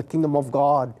enter into the kingdom of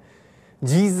God.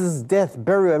 Jesus' death,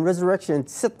 burial, and resurrection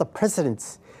set the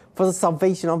precedence for the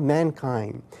salvation of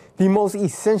mankind. The most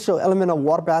essential element of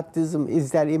water baptism is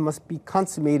that it must be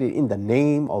consummated in the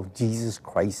name of Jesus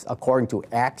Christ, according to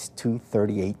Acts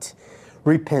 2:38.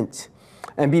 Repent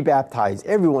and be baptized,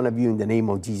 every one of you, in the name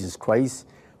of Jesus Christ,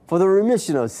 for the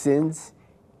remission of sins,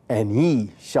 and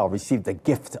ye shall receive the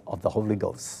gift of the Holy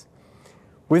Ghost.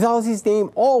 Without his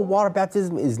name, all water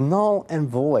baptism is null and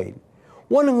void.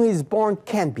 One who is born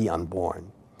can't be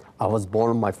unborn. I was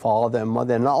born of my father and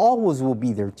mother, and I always will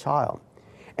be their child.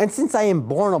 And since I am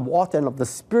born of water and of the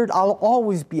Spirit, I'll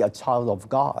always be a child of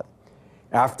God.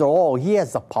 After all, he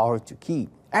has the power to keep.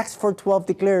 Acts 4:12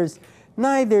 declares,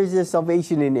 Neither is there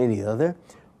salvation in any other,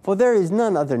 for there is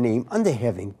none other name under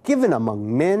heaven given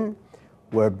among men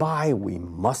whereby we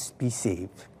must be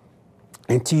saved.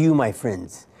 And to you, my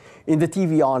friends, in the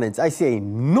TV audience, I say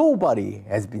nobody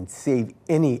has been saved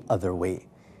any other way.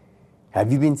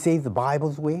 Have you been saved the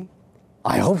Bible's way?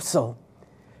 I hope so.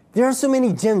 There are so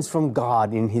many gems from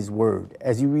God in his word.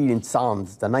 As you read in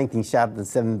Psalms, the 19th chapter, the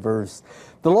 7th verse,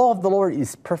 the law of the Lord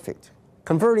is perfect,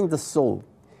 converting the soul.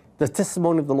 The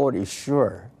testimony of the Lord is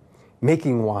sure,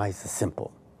 making wise the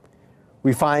simple.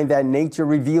 We find that nature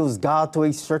reveals God to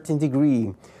a certain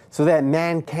degree so that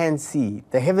man can see.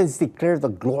 The heavens declare the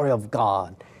glory of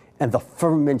God, and the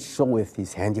firmament showeth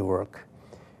his handiwork.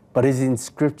 But it is in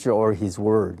Scripture or his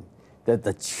word that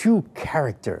the true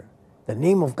character, the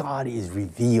name of God, is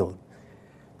revealed.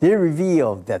 They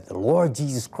reveal that the Lord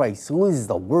Jesus Christ, who is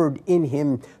the Word, in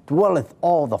him dwelleth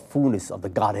all the fullness of the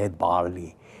Godhead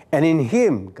bodily, and in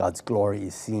him God's glory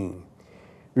is seen.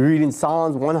 We read in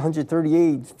Psalms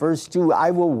 138, verse 2,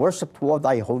 I will worship toward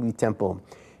thy holy temple,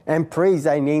 and praise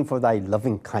thy name for thy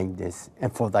loving kindness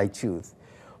and for thy truth.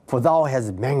 For thou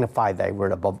hast magnified thy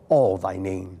word above all thy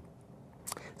name.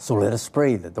 So let us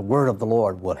pray that the word of the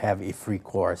Lord will have a free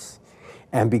course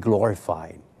and be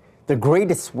glorified. The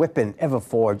greatest weapon ever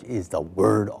forged is the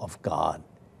word of God.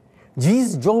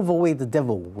 Jesus drove away the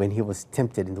devil when he was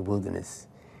tempted in the wilderness.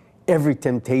 Every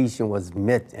temptation was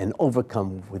met and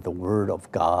overcome with the word of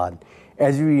God.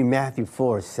 As we read in Matthew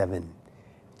 4:7,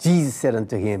 Jesus said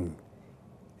unto him,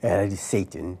 that is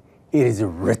Satan, it is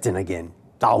written again,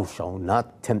 thou shalt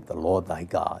not tempt the Lord thy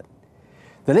God.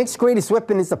 The next greatest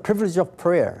weapon is the privilege of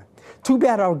prayer. Too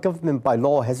bad our government by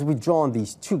law has withdrawn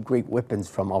these two great weapons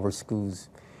from our schools.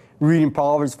 Reading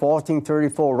Proverbs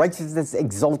 14:34, righteousness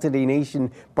exalted a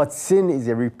nation, but sin is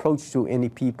a reproach to any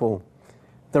people.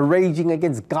 The raging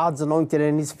against God's anointed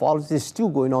and his followers is still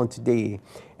going on today,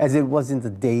 as it was in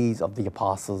the days of the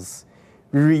apostles.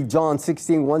 We read John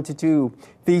 16:1-2,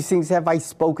 these things have I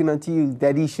spoken unto you,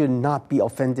 that ye should not be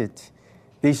offended.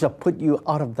 They shall put you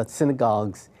out of the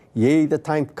synagogues. Yea, the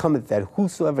time cometh that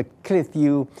whosoever killeth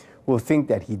you will think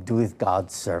that he doeth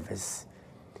God's service.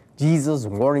 Jesus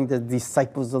warning the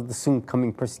disciples of the soon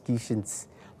coming persecutions,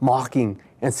 mocking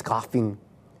and scoffing.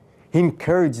 He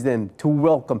encouraged them to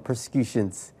welcome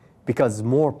persecutions because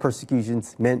more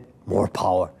persecutions meant more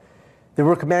power. They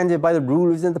were commanded by the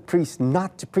rulers and the priests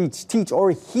not to preach, teach,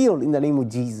 or heal in the name of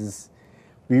Jesus.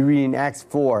 We read in Acts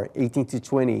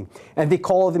 4:18-20, and they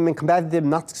called them and commanded them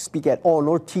not to speak at all,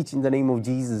 nor teach in the name of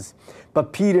Jesus.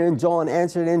 But Peter and John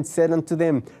answered and said unto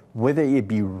them, whether it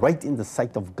be right in the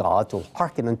sight of God to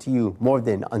hearken unto you more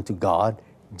than unto God,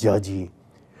 judge ye.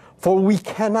 For we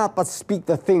cannot but speak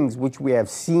the things which we have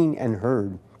seen and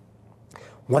heard.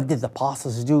 What did the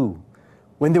apostles do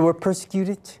when they were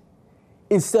persecuted?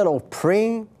 Instead of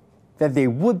praying that they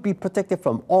would be protected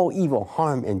from all evil,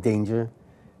 harm, and danger,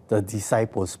 the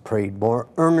disciples prayed more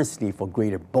earnestly for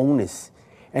greater boldness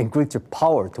and greater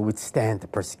power to withstand the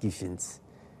persecutions.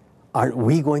 Aren't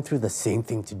we going through the same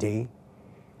thing today?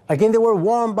 Again, they were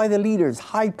warned by the leaders,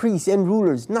 high priests, and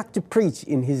rulers not to preach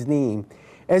in his name.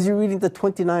 As you read in the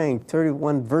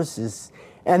 29-31 verses,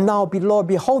 and now, Lord,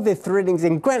 behold their threatenings,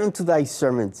 and grant unto thy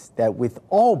servants that with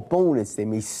all boldness they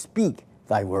may speak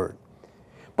thy word.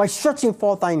 By stretching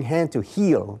forth thine hand to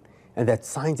heal, and that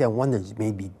signs and wonders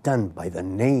may be done by the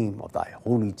name of thy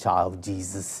holy child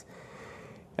Jesus.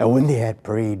 And when they had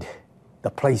prayed,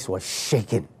 the place was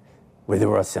shaken where they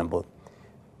were assembled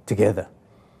together.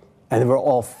 And they were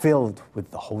all filled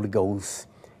with the Holy Ghost,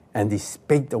 and they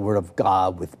spake the word of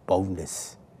God with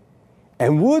boldness.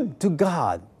 And would to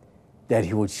God that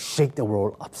he would shake the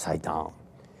world upside down,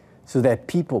 so that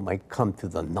people might come to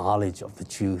the knowledge of the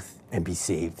truth and be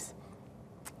saved.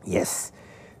 Yes,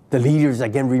 the leaders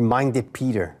again reminded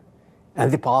Peter and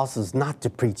the apostles not to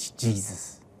preach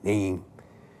Jesus' name.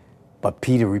 But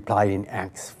Peter replied in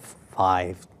Acts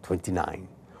 5:29,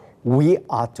 we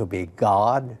ought to obey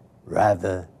God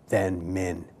rather than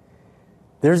men.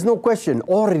 There's no question,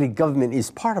 already government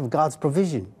is part of God's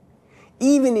provision.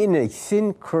 Even in a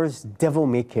sin-cursed,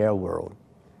 devil-may-care world,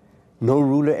 no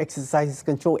ruler exercises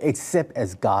control except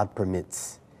as God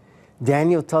permits.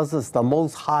 Daniel tells us the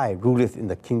Most High ruleth in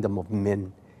the kingdom of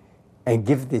men, and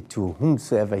giveth it to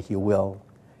whomsoever he will,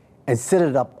 and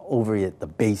setteth up over it the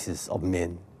basis of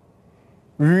men.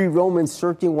 We read Romans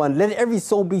 13:1, let every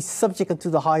soul be subject unto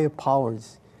the higher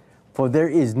powers, for there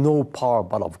is no power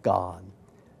but of God.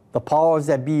 The powers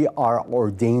that be are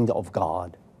ordained of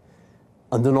God.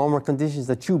 Under normal conditions,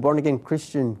 the true born-again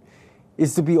Christian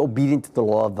is to be obedient to the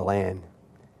law of the land.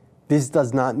 This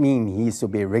does not mean he is to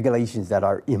obey regulations that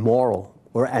are immoral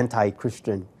or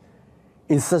anti-Christian.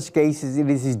 In such cases, it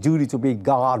is his duty to obey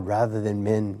God rather than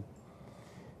men.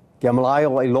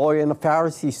 Gamaliel, a lawyer and a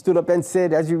Pharisee, stood up and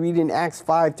said, as you read in Acts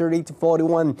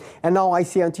 5:38-41, and now I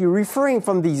say unto you, refrain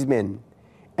from these men,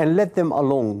 and let them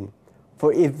alone.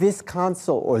 For if this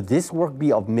counsel or this work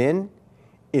be of men,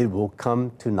 it will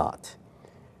come to naught.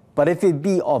 But if it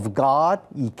be of God,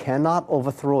 ye cannot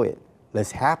overthrow it,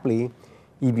 lest haply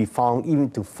ye be found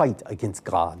even to fight against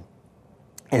God.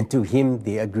 And to him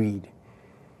they agreed.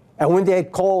 And when they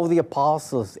had called the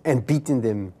apostles and beaten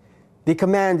them, they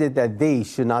commanded that they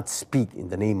should not speak in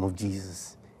the name of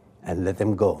Jesus, and let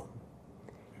them go.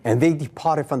 And they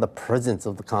departed from the presence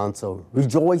of the council,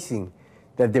 rejoicing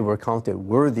that they were counted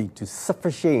worthy to suffer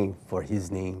shame for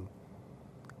his name.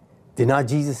 Did not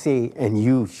Jesus say, and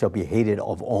you shall be hated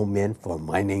of all men for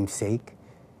my name's sake?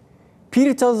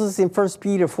 Peter tells us in 1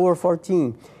 Peter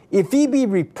 4:14, if ye be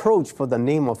reproached for the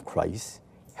name of Christ,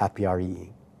 happy are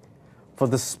ye. For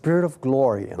the Spirit of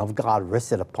glory and of God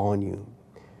rested upon you.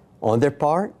 On their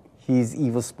part, he is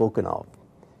evil spoken of,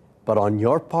 but on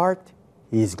your part,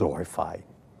 he is glorified.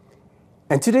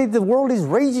 And today the world is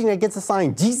raging against the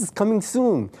sign, Jesus coming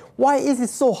soon. Why is it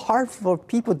so hard for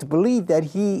people to believe that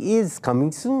he is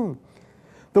coming soon?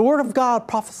 The Word of God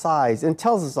prophesies and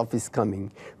tells us of his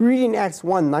coming. Reading Acts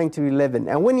 1:9-11,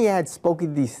 and when he had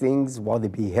spoken these things while they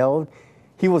beheld,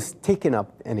 he was taken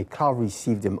up, and a cloud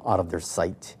received him out of their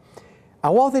sight.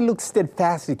 And while they looked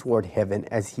steadfastly toward heaven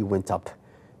as he went up,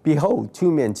 behold,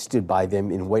 two men stood by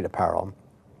them in white apparel,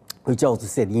 which also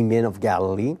said, Ye men of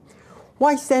Galilee,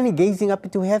 why standing gazing up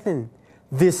into heaven?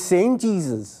 This same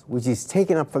Jesus, which is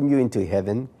taken up from you into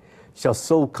heaven, shall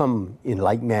so come in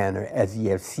like manner as ye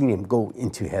have seen him go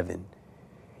into heaven.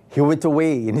 He went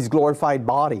away in his glorified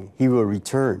body. He will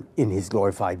return in his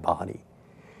glorified body.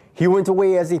 He went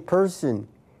away as a person.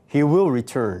 He will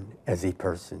return as a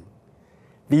person.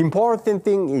 The important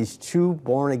thing is true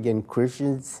born-again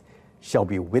Christians shall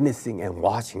be witnessing and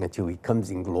watching until he comes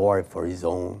in glory for his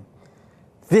own.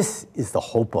 This is the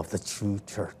hope of the true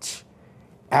church.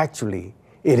 Actually,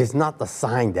 it is not the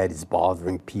sign that is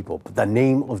bothering people, but the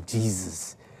name of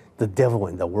Jesus. The devil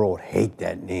and the world hate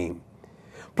that name.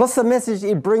 Plus the message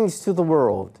it brings to the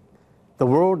world. The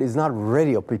world is not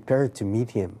ready or prepared to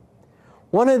meet him.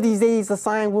 One of these days, the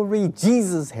sign will read,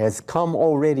 Jesus has come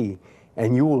already,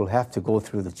 and you will have to go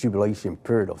through the tribulation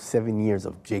period of 7 years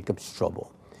of Jacob's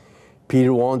trouble.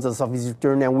 Peter warns us of his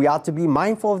return, and we ought to be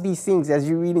mindful of these things as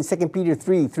you read in 2 Peter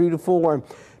 3:3-4,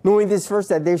 knowing this first,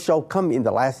 that there shall come in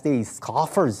the last days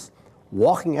scoffers,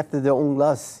 walking after their own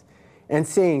lusts, and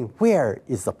saying, where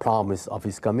is the promise of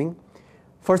his coming?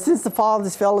 For since the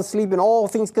fathers fell asleep and all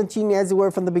things continue as they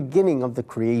were from the beginning of the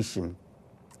creation,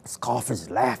 scoffers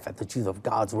laugh at the truth of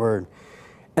God's word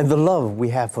and the love we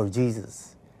have for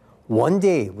Jesus. One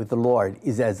day with the Lord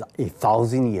is as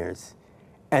 1,000 years,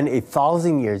 and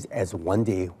 1,000 years as one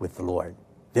day with the Lord.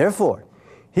 Therefore,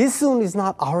 his soon is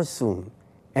not our soon,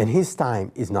 and his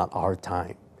time is not our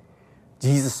time.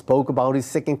 Jesus spoke about his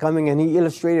second coming, and he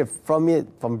illustrated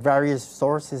from various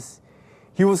sources.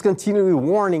 He was continually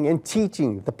warning and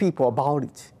teaching the people about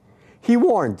it. He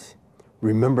warned,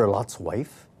 remember Lot's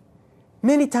wife?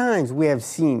 Many times we have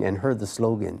seen and heard the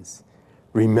slogans,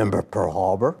 remember Pearl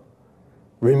Harbor,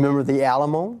 remember the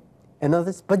Alamo, and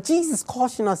others. But Jesus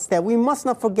cautioned us that we must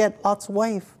not forget Lot's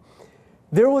wife.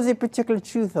 There was a particular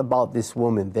truth about this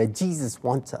woman that Jesus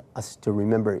wants us to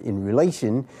remember in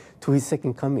relation to his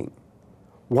second coming.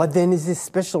 What then is this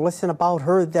special lesson about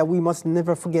her that we must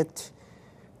never forget?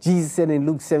 Jesus said in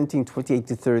Luke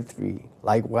 17:28-33,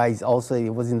 likewise also it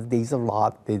was in the days of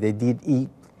Lot, they did eat,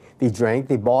 they drank,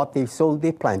 they bought, they sowed,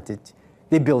 they planted,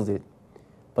 they built it.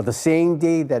 But the same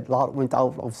day that Lot went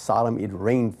out of Sodom, it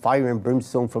rained fire and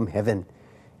brimstone from heaven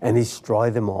and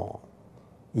destroyed them all.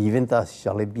 Even thus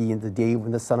shall it be in the day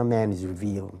when the Son of Man is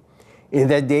revealed. In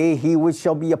that day he which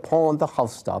shall be upon the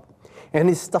housetop, and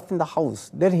his stuff in the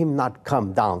house, let him not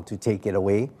come down to take it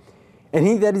away. And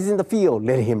he that is in the field,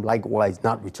 let him likewise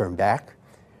not return back.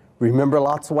 Remember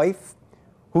Lot's wife?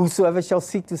 Whosoever shall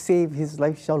seek to save his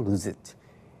life shall lose it,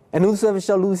 and whosoever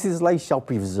shall lose his life shall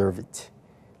preserve it.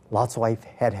 Lot's wife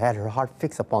had her heart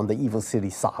fixed upon the evil city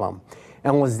Sodom,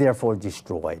 and was therefore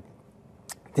destroyed.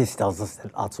 This tells us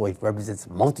that Lot's wife represents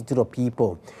a multitude of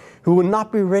people who will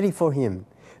not be ready for him.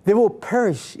 They will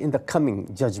perish in the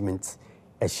coming judgments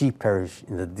as she perished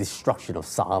in the destruction of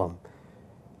Sodom.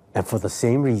 And for the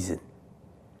same reason.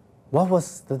 What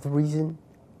was the reason?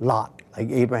 Lot, like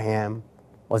Abraham,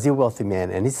 was a wealthy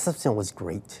man, and his substance was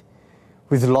great.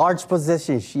 With large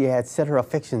possessions, she had set her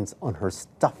affections on her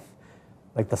stuff,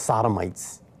 like the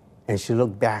Sodomites, and she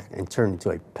looked back and turned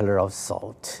into a pillar of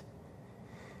salt.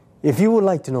 If you would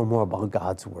like to know more about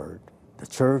God's Word, the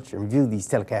church, and view these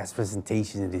telecast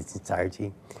presentations in its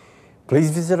entirety, please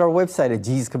visit our website at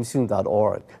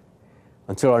jesuscomesoon.org.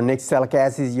 Until our next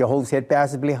telecast, this is your host, Head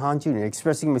Pastor Billy Hahn Jr.,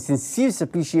 expressing my sincerest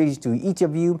appreciation to each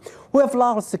of you who have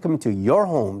allowed us to come into your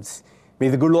homes. May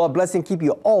the good Lord bless and keep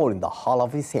you all in the hollow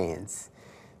of his hands.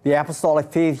 The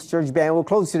Apostolic Faith Church Band will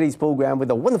close today's program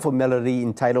with a wonderful melody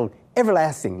entitled,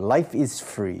 Everlasting Life is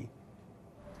Free.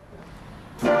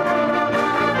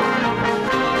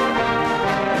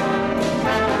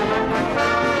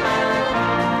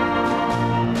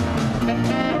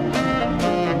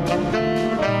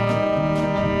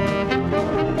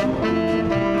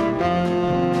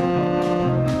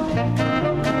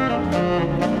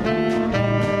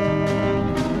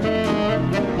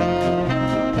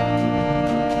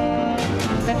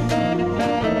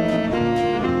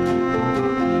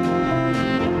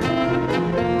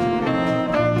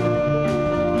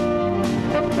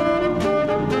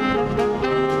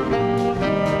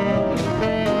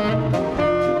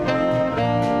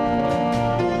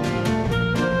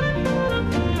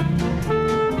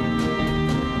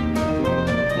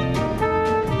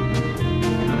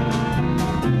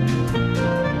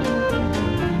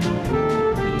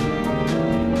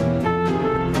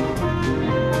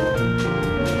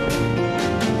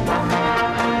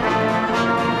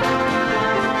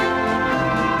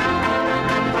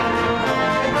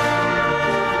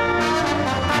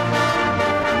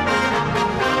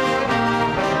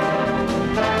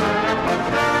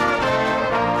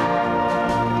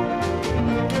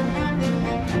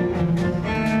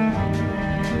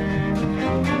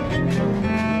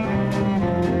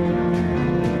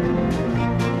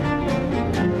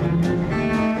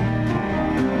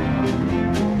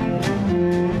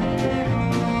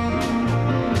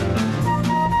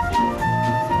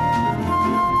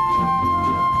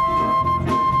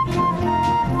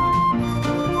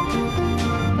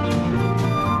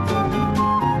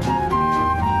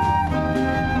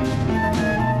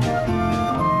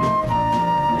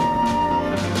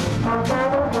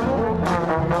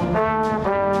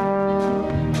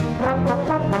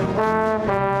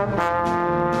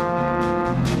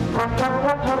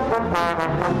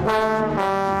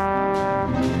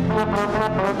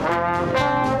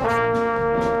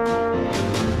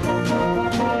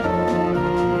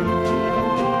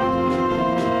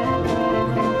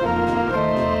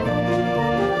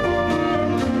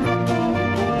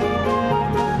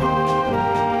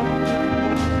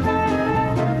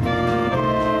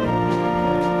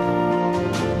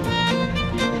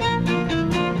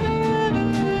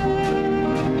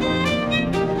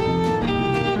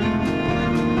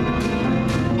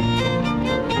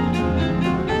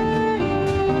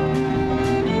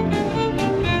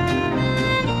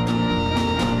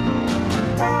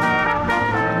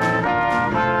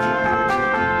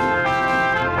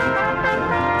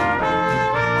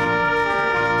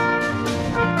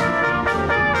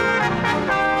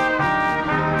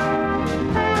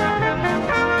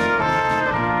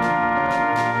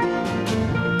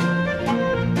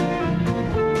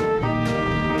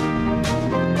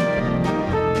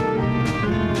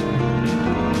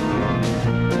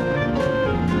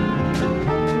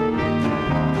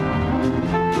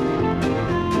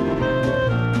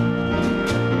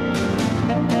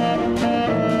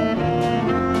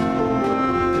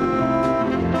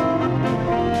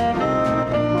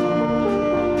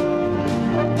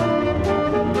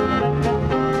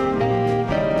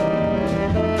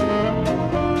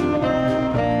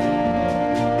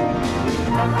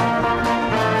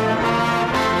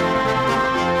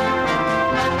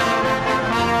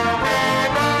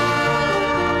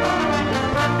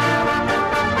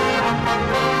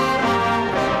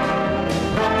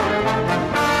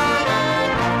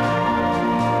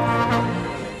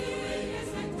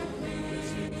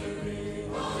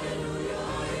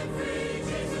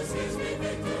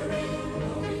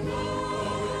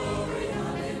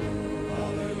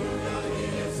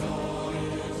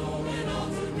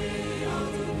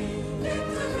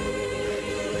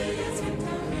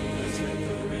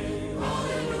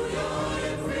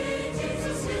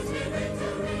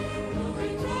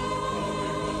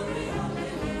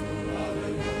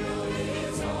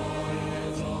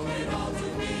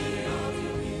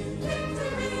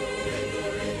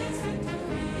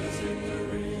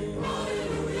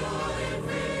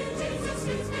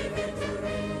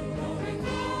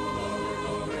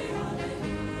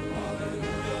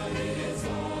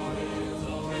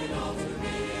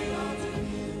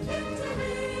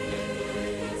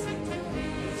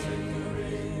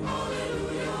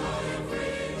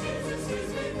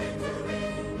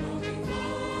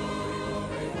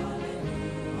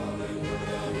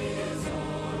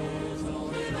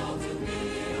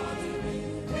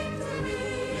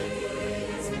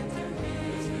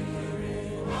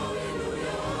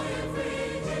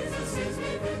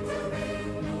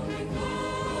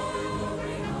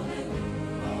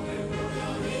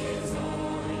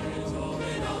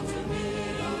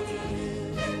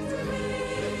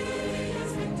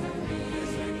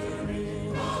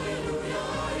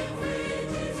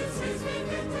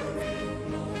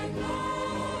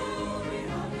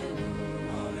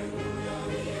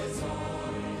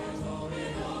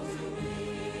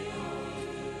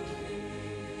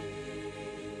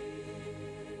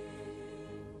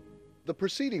 The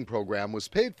preceding program was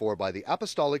paid for by the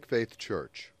Apostolic Faith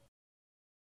Church.